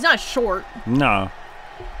 Well, he's not short. No.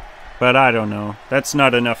 But I don't know. That's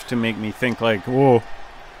not enough to make me think like, whoa,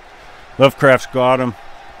 Lovecraft's got him.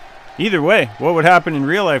 Either way, what would happen in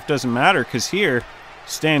real life doesn't matter, because here,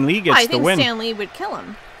 Stan Lee gets I the think win. Stan Lee would kill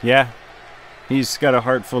him. Yeah. He's got a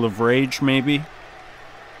heart full of rage, maybe.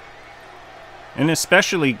 And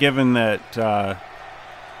especially given that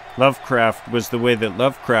Lovecraft was the way that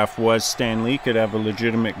Lovecraft was, Stan Lee could have a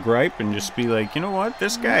legitimate gripe and just be like, you know what,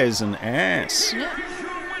 this guy is an ass. Yeah.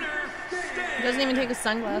 He doesn't even take his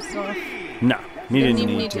sunglasses off. No, he Didn't didn't even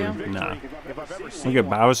need need to. to. No. Look at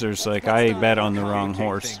Bowser's like, I bet on the wrong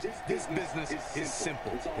horse. This business is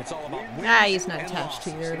simple. It's all about winning Ah, he's not and attached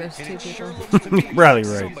to either of those two people. Probably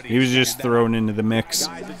right. He was just thrown into the mix.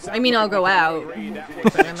 I mean, I'll go out,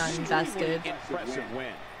 but I'm not invested. impressive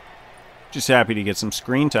win. Just happy to get some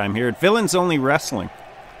screen time here at Villains Only Wrestling.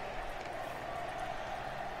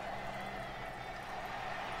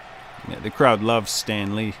 Yeah, the crowd loves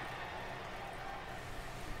Stan Lee.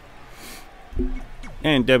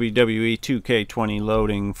 And WWE 2K20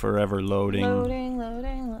 loading, forever loading. Loading,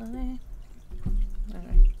 loading, loading.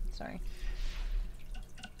 Okay, sorry.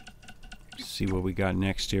 See what we got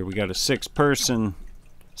next here. We got a 6-person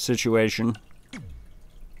situation.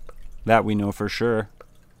 That we know for sure.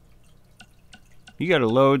 You gotta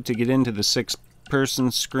load to get into the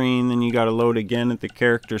 6-person screen, then you gotta load again at the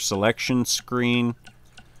character selection screen.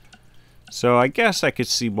 So I guess I could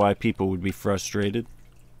see why people would be frustrated.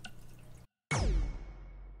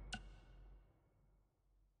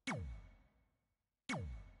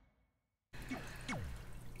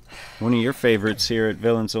 One of your favorites here at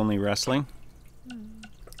Villains Only Wrestling.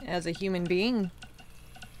 As a human being,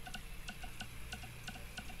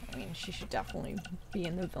 I mean, she should definitely be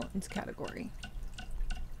in the villains category.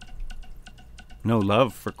 No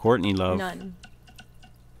love for Courtney Love. None.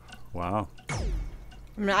 Wow.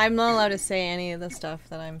 I'm not allowed to say any of the stuff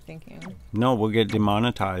that I'm thinking. No, we'll get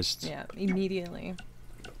demonetized. Yeah, immediately.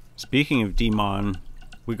 Speaking of Demon,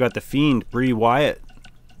 we got the Fiend, Brie Wyatt.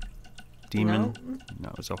 Demon? No,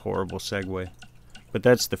 it was a horrible segue. But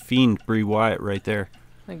that's the Fiend, Brie Wyatt right there.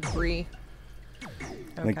 Like Brie.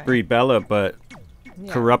 Like Brie Bella, but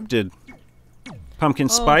Yeah. corrupted. Pumpkin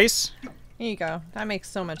spice? Here you go. That makes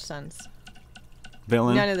so much sense.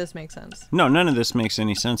 Villain. None of this makes sense. No, none of this makes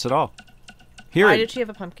any sense at all. Why did she have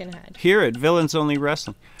a pumpkin head? Here at Villains Only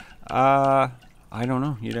Wrestling. I don't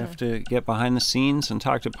know. You'd have to get behind the scenes and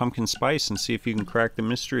talk to Pumpkin Spice and see if you can crack the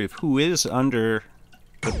mystery of who is under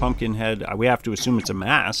the pumpkin head. We have to assume it's a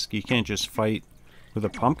mask. You can't just fight with a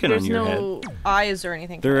pumpkin on your head. There's no eyes or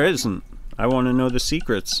anything. There isn't. I want to know the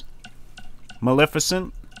secrets.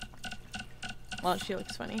 Maleficent? Well, she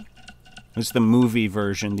looks funny. It's the movie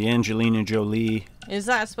version, the Angelina Jolie. Is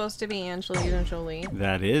that supposed to be Angelina Jolie?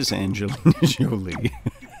 That is Angelina Jolie.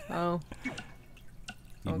 Oh.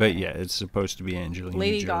 Okay. But yeah, it's supposed to be Angelina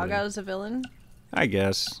Lady Jolie. Gaga's a villain? I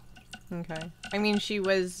guess. Okay. I mean, she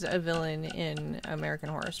was a villain in American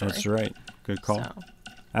Horror Story. That's right. Good call. So.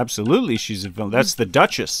 Absolutely, she's a villain. That's the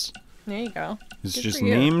Duchess. There you go. It's Good just for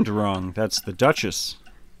you. named wrong. That's the Duchess.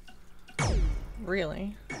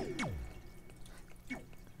 Really?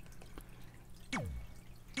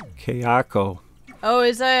 Kayako Oh,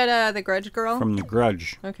 is that the Grudge Girl? from The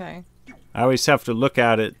Grudge. Okay. I always have to look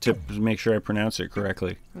at it to make sure I pronounce it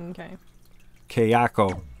correctly. Okay.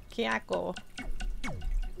 Kayako. Kyako.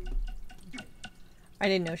 I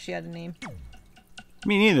didn't know she had a name.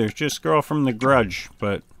 Me neither. Just girl from The Grudge,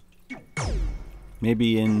 but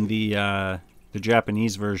maybe in the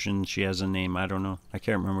Japanese version she has a name. I don't know. I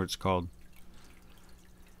can't remember what it's called.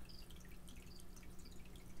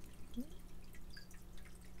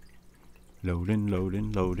 Loading,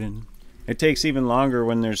 loading, loading. It takes even longer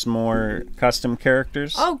when there's more custom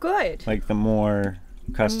characters. Oh, good. Like the more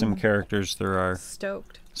custom characters there are.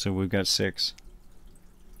 Stoked. So we've got 6.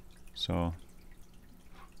 So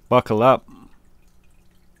buckle up.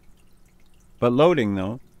 But loading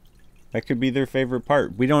though, that could be their favorite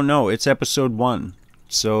part. We don't know. It's episode 1.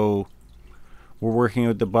 So we're working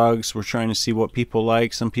with the bugs. We're trying to see what people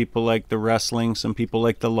like. Some people like the wrestling. Some people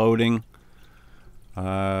like the loading.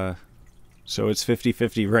 So it's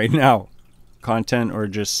 50-50 right now. Content or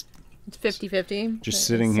just... It's 50-50? Just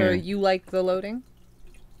sitting here. So you like the loading?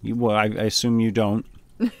 Well, I assume you don't.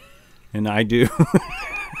 And I do.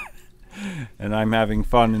 And I'm having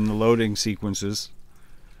fun in the loading sequences.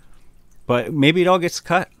 But maybe it all gets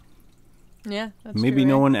cut. Yeah, that's Maybe true,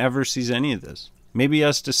 no right? one ever sees any of this. Maybe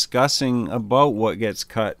us discussing about what gets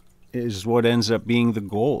cut is what ends up being the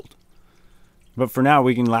gold. But for now,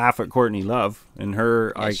 we can laugh at Courtney Love and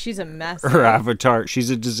her... Yeah, she's a mess. Her avatar. She's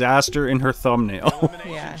a disaster in her thumbnail.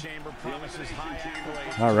 Yeah.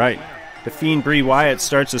 All right. The Fiend Brie Wyatt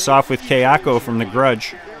starts us off with Kayako from The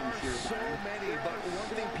Grudge.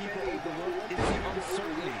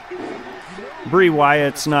 Brie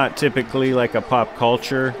Wyatt's not typically like a pop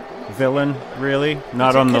culture villain, really.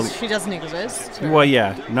 Not on the... She doesn't exist? Or? Well,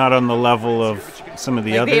 yeah. Not on the level of some of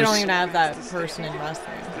the others. They don't even have that person in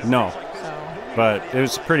wrestling. No. So. But it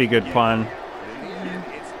was a pretty good pun.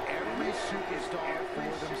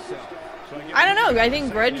 I don't know. I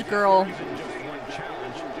think Grudge Girl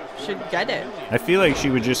should get it. I feel like she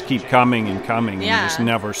would just keep coming and coming and just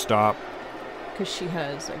never stop. Because she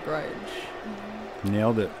has a grudge.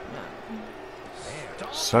 Nailed it.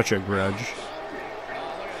 Such a grudge.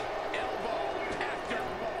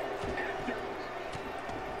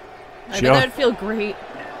 I bet that would feel great.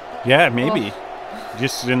 Yeah, maybe.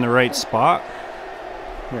 Just in the right spot.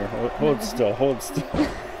 Here, hold still, hold still.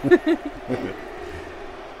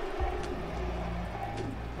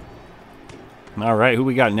 All right, who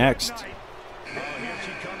we got next?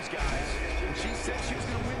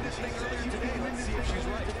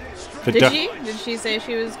 Did she? Did she say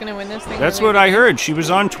she was going to win this thing? That's what I heard. She was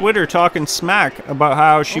on Twitter talking smack about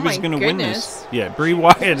how she was going to win this. Yeah, Brie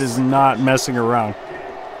Wyatt is not messing around.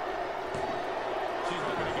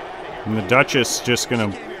 And the Duchess just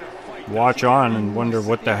going to watch on and wonder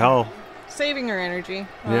what the hell. Saving her energy.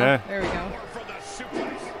 Well, yeah. There we go.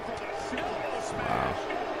 Wow.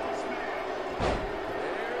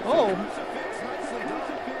 Oh.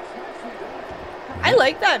 I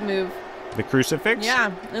like that move. The crucifix?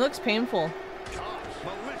 Yeah, it looks painful.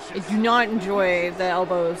 I do not enjoy the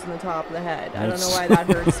elbows in the top of the head. I don't know why that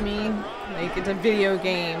hurts me. Like, it's a video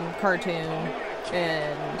game, cartoon,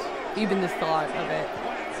 and even the thought of it.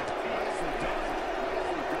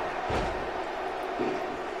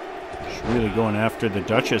 She's really going after the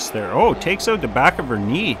Duchess there. Oh, takes out the back of her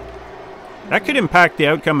knee. That could impact the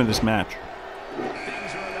outcome of this match.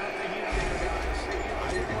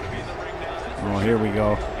 Oh, here we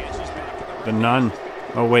go. The Nun.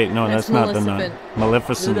 Oh, wait, no, that's not the Nun.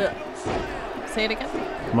 Maleficent. Say it again?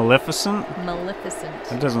 Maleficent? Maleficent.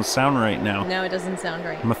 That doesn't sound right now. No, it doesn't sound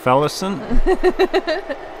right. Maleficent?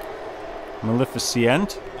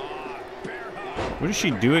 Maleficent? What is she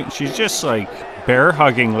doing? She's just, like, bear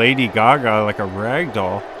hugging Lady Gaga like a rag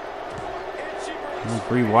doll.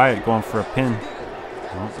 Bray Wyatt going for a pin.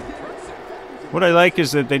 Oh. What I like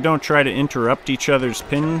is that they don't try to interrupt each other's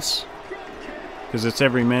pins, because it's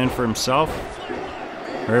every man for himself,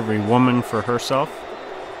 or every woman for herself.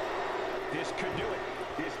 This could do it.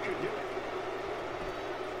 This could do it.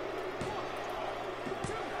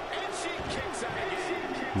 And she kicks out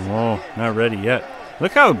again. Whoa, not ready yet.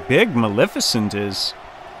 Look how big Maleficent is.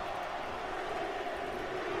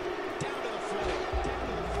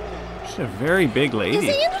 She's a very big lady.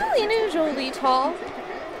 Is Angelina Jolie tall?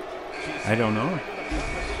 I don't know.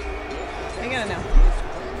 I gotta know.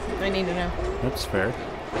 I need to know. That's fair.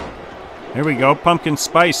 Here we go. Pumpkin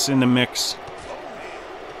spice in the mix.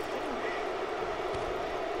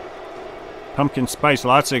 Pumpkin spice,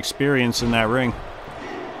 lots of experience in that ring.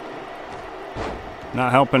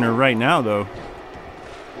 Not helping her right now, though.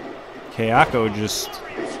 Kayako just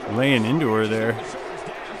laying into her there.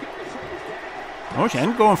 Oh, she's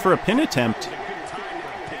going for a pin attempt.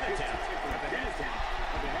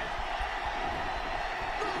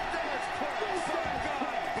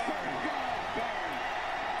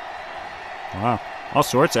 Wow. All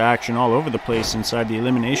sorts of action all over the place inside the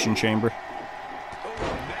Elimination Chamber.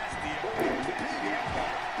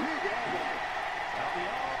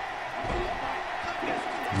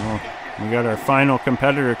 Oh, we got our final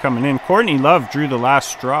competitor coming in. Courtney Love drew the last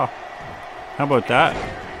straw. How about that?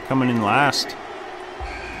 Coming in last.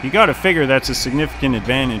 You got to figure that's a significant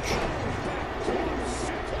advantage.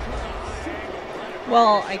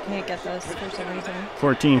 Well, I can't get this for some reason.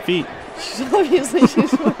 14 feet. Obviously,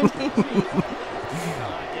 she's 14 feet.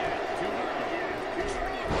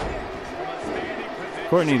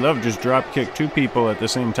 Courtney Love just drop kicked 2 people at the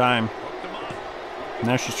same time.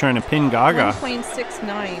 Now she's trying to pin Gaga.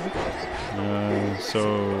 1.69.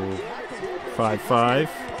 So 5-5.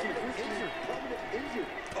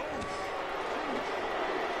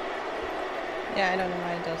 Yeah, I don't know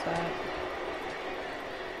why it does that.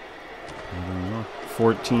 I don't know.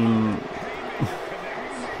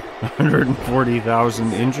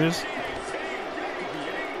 140,000 inches.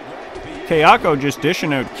 Kayako just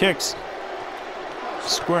dishing out kicks.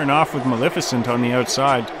 Squaring off with Maleficent on the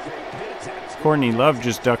outside. Courtney Love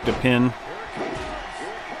just ducked a pin.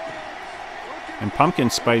 And Pumpkin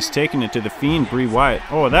Spice taking it to the Fiend, Bray Wyatt.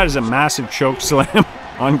 Oh, that is a massive choke slam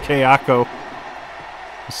on Kayako.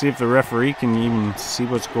 Let's see if the referee can even see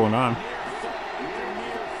what's going on.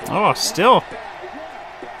 Oh, still.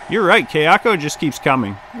 You're right, Kayako just keeps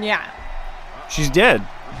coming. Yeah. She's dead.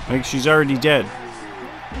 Like, she's already dead.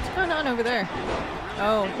 What's going on over there?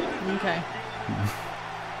 Oh, okay.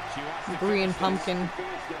 Brie and Pumpkin.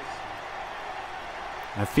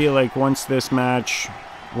 I feel like once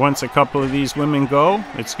a couple of these women go,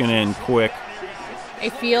 it's going to end quick. I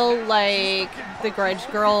feel like the Grudge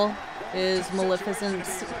Girl is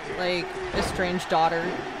Maleficent's, like, estranged daughter.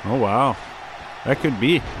 Oh, wow. That could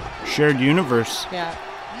be. Shared universe. Yeah.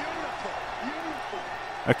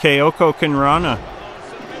 A Kyoko Kinrana.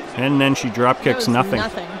 And then she drop kicks nothing.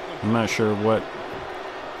 Nothing. I'm not sure what.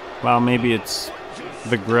 Well, maybe it's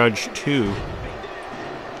The Grudge 2.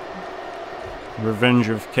 Revenge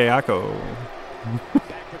of Kayako.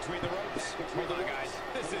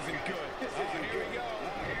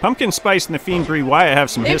 Pumpkin Spice and the Fiend Bray Wyatt have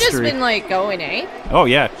some They've history. just been, like, going, eh? Oh,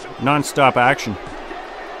 yeah. Non-stop action.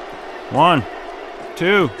 1,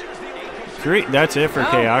 2, 3. That's it for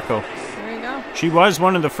Kayako. There you go. She was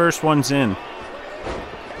one of the first ones in.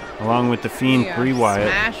 Along with the Fiend Bray Wyatt.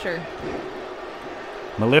 Smasher.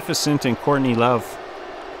 Maleficent and Courtney Love.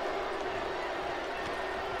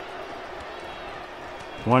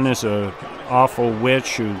 One is a awful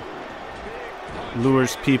witch who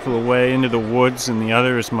lures people away into the woods, and the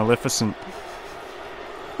other is Maleficent.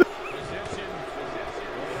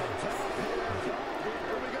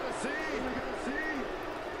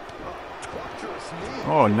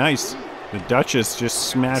 Oh, nice. The Duchess just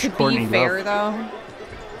smashed Courtney Love. To be fair, though,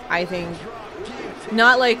 I think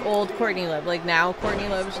not like old Courtney Love. Like now, Courtney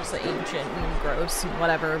Love is just like ancient and gross and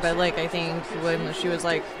whatever. But like I think when she was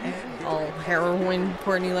like all heroin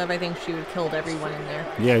Courtney Love, I think she would have killed everyone in there.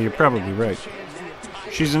 Yeah, you're probably right.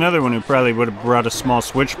 She's another one who probably would have brought a small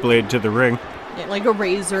switchblade to the ring. Yeah, like a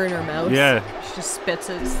razor in her mouth. Yeah. She just spits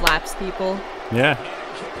it, slaps people. Yeah.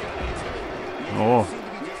 Oh.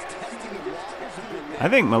 I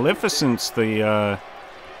think Maleficent's the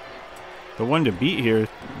one to beat here.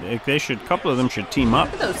 A couple of them should team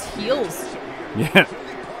up. Look at those heels. Yeah.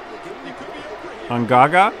 On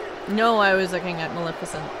Gaga? No, I was looking at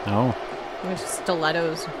Maleficent. Oh. With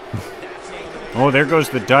stilettos. Oh, there goes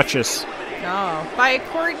the Duchess. Oh, by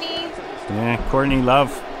Courtney. Yeah, Courtney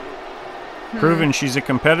Love. Proving she's a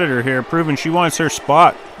competitor here. Proving she wants her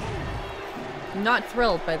spot. Not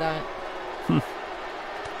thrilled by that.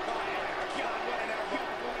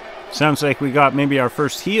 Sounds like we got maybe our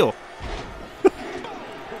first heel.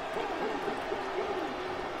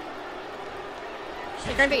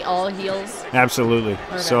 Like, aren't they all heels? Absolutely.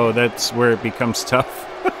 Okay. So that's where it becomes tough.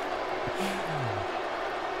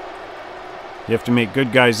 You have to make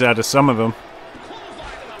good guys out of some of them.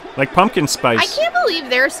 Like Pumpkin Spice. I can't believe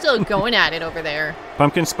they're still going at it over there.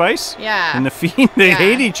 Pumpkin Spice? Yeah. And the Fiend, they Yeah.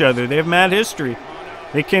 hate each other. They have mad history.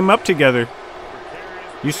 They came up together.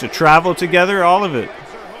 Used to travel together, all of it.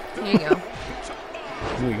 There you go.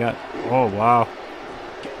 What do we got? Oh, wow.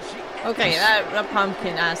 Okay, that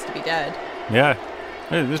pumpkin has to be dead. Yeah.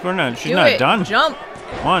 Hey, she's Do not it. done. Jump.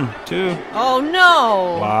 1, 2. Oh,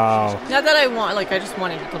 no. Wow. Not that I want, like, I just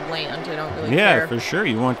wanted it to land. I don't really Yeah, care. for sure.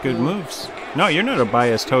 You want good moves. No, you're not a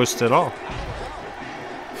biased host at all.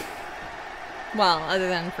 Well, other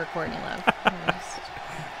than for Courtney Love.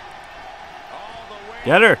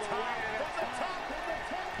 Get her.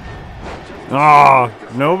 Oh,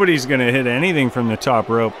 nobody's going to hit anything from the top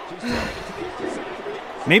rope.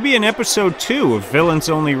 Maybe in episode 2 of Villains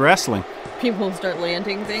Only Wrestling. People start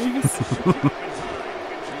landing things.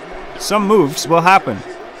 Some moves will happen.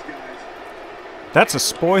 That's a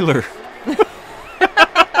spoiler.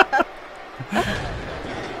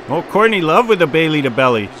 Oh, Courtney Love with a Bailey to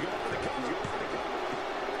belly.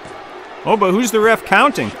 Oh, but who's the ref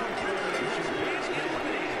counting?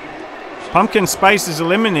 Pumpkin Spice is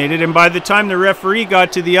eliminated, and by the time the referee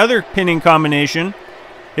got to the other pinning combination,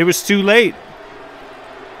 it was too late.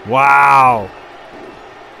 Wow.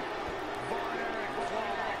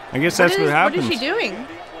 I guess that's what happens. What is she doing?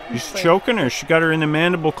 She's choking her. She got her in the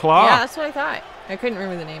mandible claw. Yeah, that's what I thought. I couldn't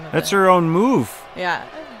remember the name of it. That's her own move. Yeah,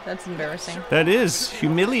 that's embarrassing. That is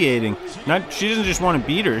humiliating. She doesn't just want to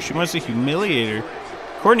beat her. She wants to humiliate her.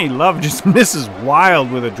 Courtney Love just misses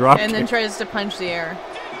wild with a drop And then kick. tries to punch the air.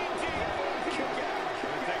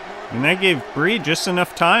 And that gave Brie just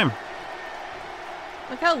enough time.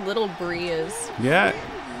 Look how little Brie is. Yeah.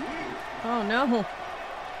 Oh, no.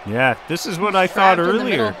 Yeah, this is what I thought Trapped in the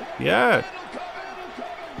earlier. middle. Yeah.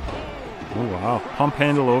 Oh, wow. Pump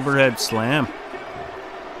handle overhead slam.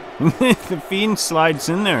 The Fiend slides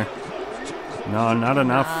in there. No, not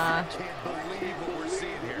enough.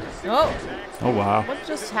 Oh, Oh, wow. what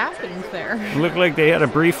just happened there? It looked like they had a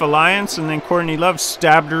brief alliance, and then Courtney Love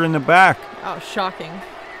stabbed her in the back. Oh, shocking.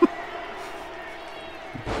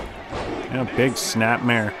 Yeah, big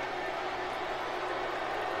snapmare.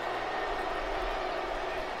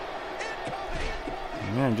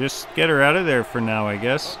 Yeah, just get her out of there for now, I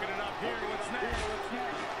guess.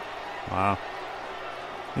 Wow.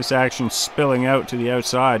 This action's spilling out to the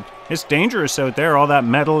outside. It's dangerous out there, all that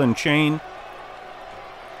metal and chain.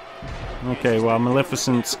 Okay, well,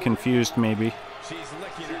 Maleficent's confused, maybe.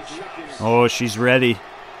 Oh, she's ready.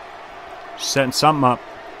 She's setting something up.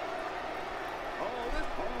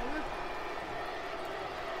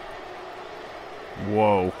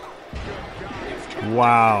 Whoa.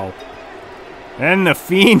 Wow. And the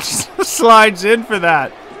Fiend slides in for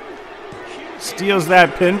that. Steals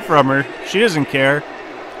that pin from her. She doesn't care.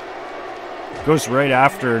 Goes right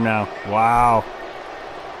after her now. Wow.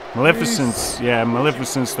 Maleficent's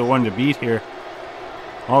the one to beat here.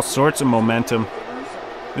 All sorts of momentum.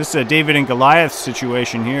 This is a David and Goliath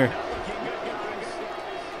situation here.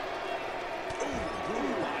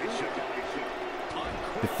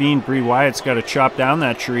 The Fiend, Brie Wyatt's got to chop down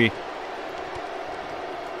that tree.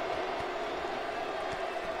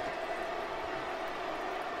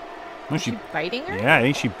 Oh, Is she biting her? Yeah, I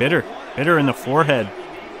think she bit her. Bit her in the forehead.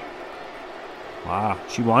 Wow,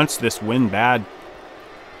 she wants this win bad.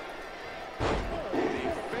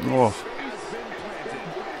 Oh.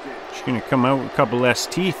 She's going to come out with a couple less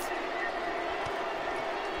teeth.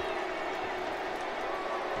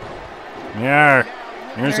 Yeah,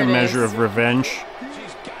 there's There a it measure is. of revenge.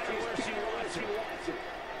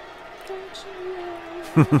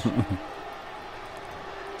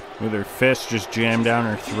 With her fist just jammed down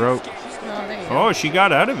her throat. Oh, there you Oh, go. she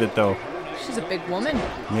got out of it though. She's a big woman.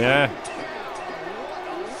 Yeah.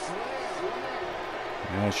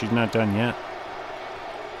 Yeah, she's not done yet.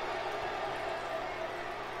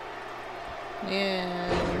 And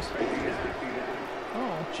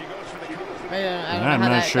oh, I don't know I'm how not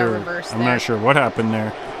that sure. reversed I'm there. not sure what happened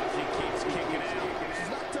there.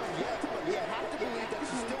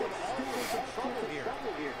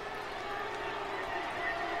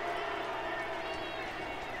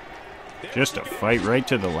 Just a fight right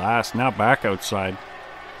to the last. Now back outside,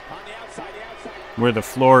 where the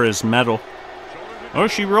floor is metal. Oh,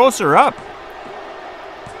 she rolls her up.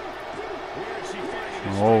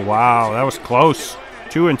 Oh, wow. That was close.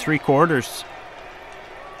 2 3/4.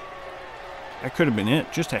 That could have been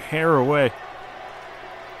it. Just a hair away.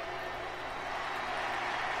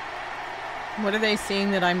 What are they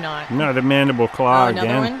seeing that I'm not? No, the mandible claw another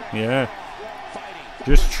again. one? Yeah.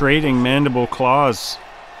 Just trading mandible claws.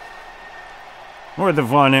 Or the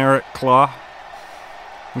Von Erich claw.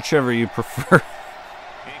 Whichever you prefer.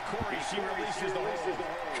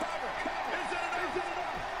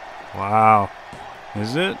 Wow.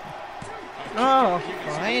 Is it? Oh,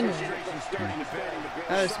 finally.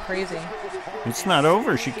 That was crazy. It's not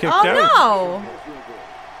over. She kicked Oh, out. no!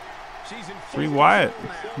 Bray Wyatt.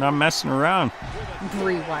 Not messing around.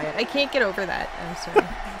 Bray Wyatt. I can't get over that. I'm sorry.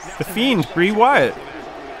 The Fiend, Bray Wyatt.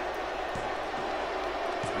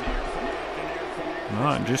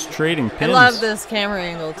 Oh, just trading I pins. love this camera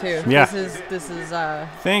angle too. Yeah. This is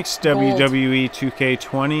Thanks, gold. WWE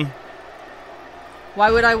 2K20. Why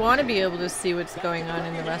would I want to be able to see what's going on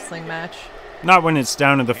in the wrestling match? Not when it's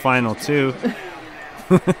down to the final 2.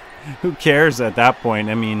 Who cares at that point?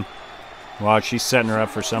 I mean, wow, she's setting her up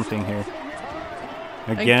for something here.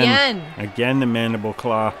 Again, the mandible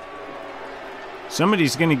claw.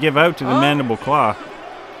 Somebody's going to give out to the mandible claw.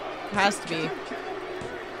 Has to be.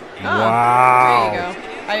 Oh, Wow. there you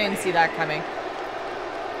go. I didn't see that coming.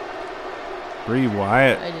 Bray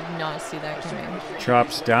Wyatt I did not see that coming.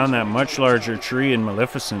 chops down that much larger tree in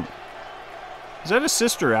Maleficent. Is that a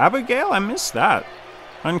Sister Abigail? I missed that.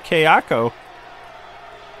 On Kayako.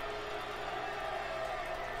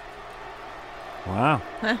 Wow.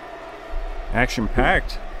 Huh.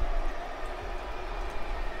 Action-packed.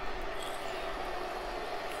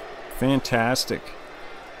 Fantastic.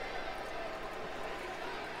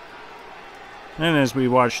 And as we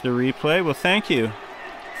watch the replay, well, thank you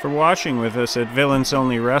for watching with us at Villains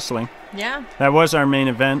Only Wrestling. Yeah. That was our main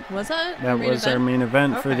event. Was that? That was our main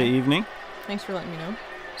event for the Okay. evening. Thanks for letting me know.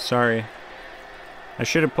 Sorry. I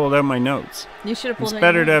should have pulled out my notes. You should have pulled It's out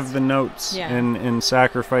better your to notes. have the notes Yeah. and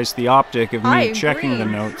sacrifice the optic of me I checking the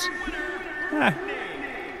agree. notes. Eh,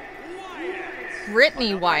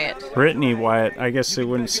 Brittany Wyatt. Brittany Wyatt. I guess they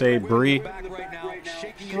wouldn't say Brie.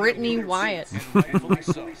 Brittany Wyatt.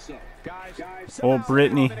 Oh,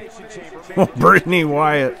 Brittany. Oh, Brittany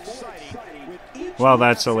Wyatt. Wow,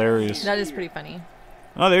 that's hilarious. That is pretty funny.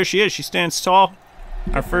 Oh, there she is. She stands tall.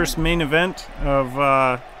 Our first main event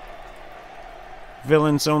of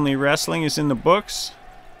Villains Only Wrestling is in the books.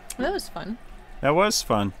 That was fun. That was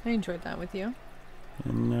fun. I enjoyed that with you.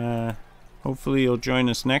 And hopefully you'll join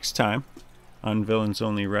us next time on Villains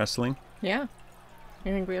Only Wrestling. Yeah. I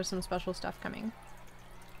think we have some special stuff coming.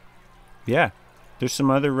 Yeah. There's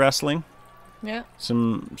some other wrestling. Yeah.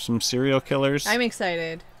 Some serial killers. I'm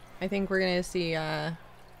excited. I think we're going to see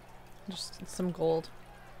just some gold.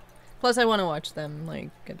 Plus, I want to watch them, like,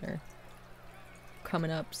 get their coming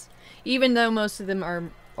ups. Even though most of them are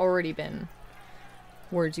already been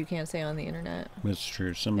words you can't say on the internet. That's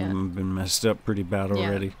true. Some of Yeah. them have been messed up pretty bad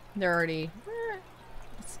already. Yeah, they're already...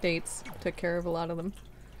 States took care of a lot of them.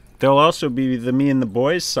 There'll also be the me and the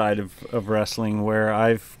boys side of wrestling where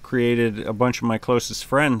I've created a bunch of my closest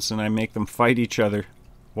friends and I make them fight each other.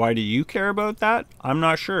 Why do you care about that? I'm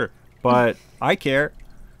not sure. But I care.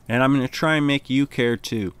 And I'm going to try and make you care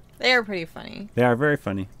too. They are pretty funny. They are very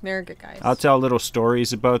funny. They're good guys. I'll tell little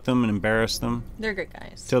stories about them and embarrass them. They're good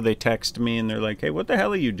guys. Till they text me and they're like, hey, what the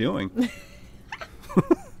hell are you doing?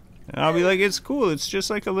 And I'll be like, it's cool. It's just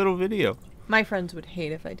like a little video. My friends would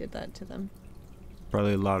hate if I did that to them.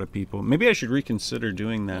 Probably a lot of people. Maybe I should reconsider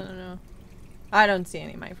doing I that. don't know. I don't see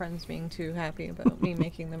any of my friends being too happy about me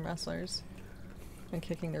making them wrestlers and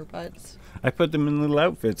kicking their butts. I put them in little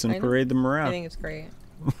outfits and I know. parade them I around. think it's great.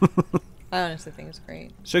 I honestly think it's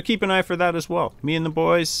great. So keep an eye for that as well. Me and the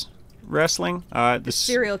boys wrestling. The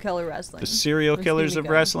Serial killer wrestling. The serial Let's killers keep it of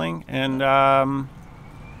going. wrestling. And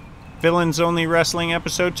Villains Only Wrestling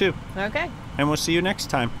episode 2. Okay. And we'll see you next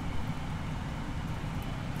time.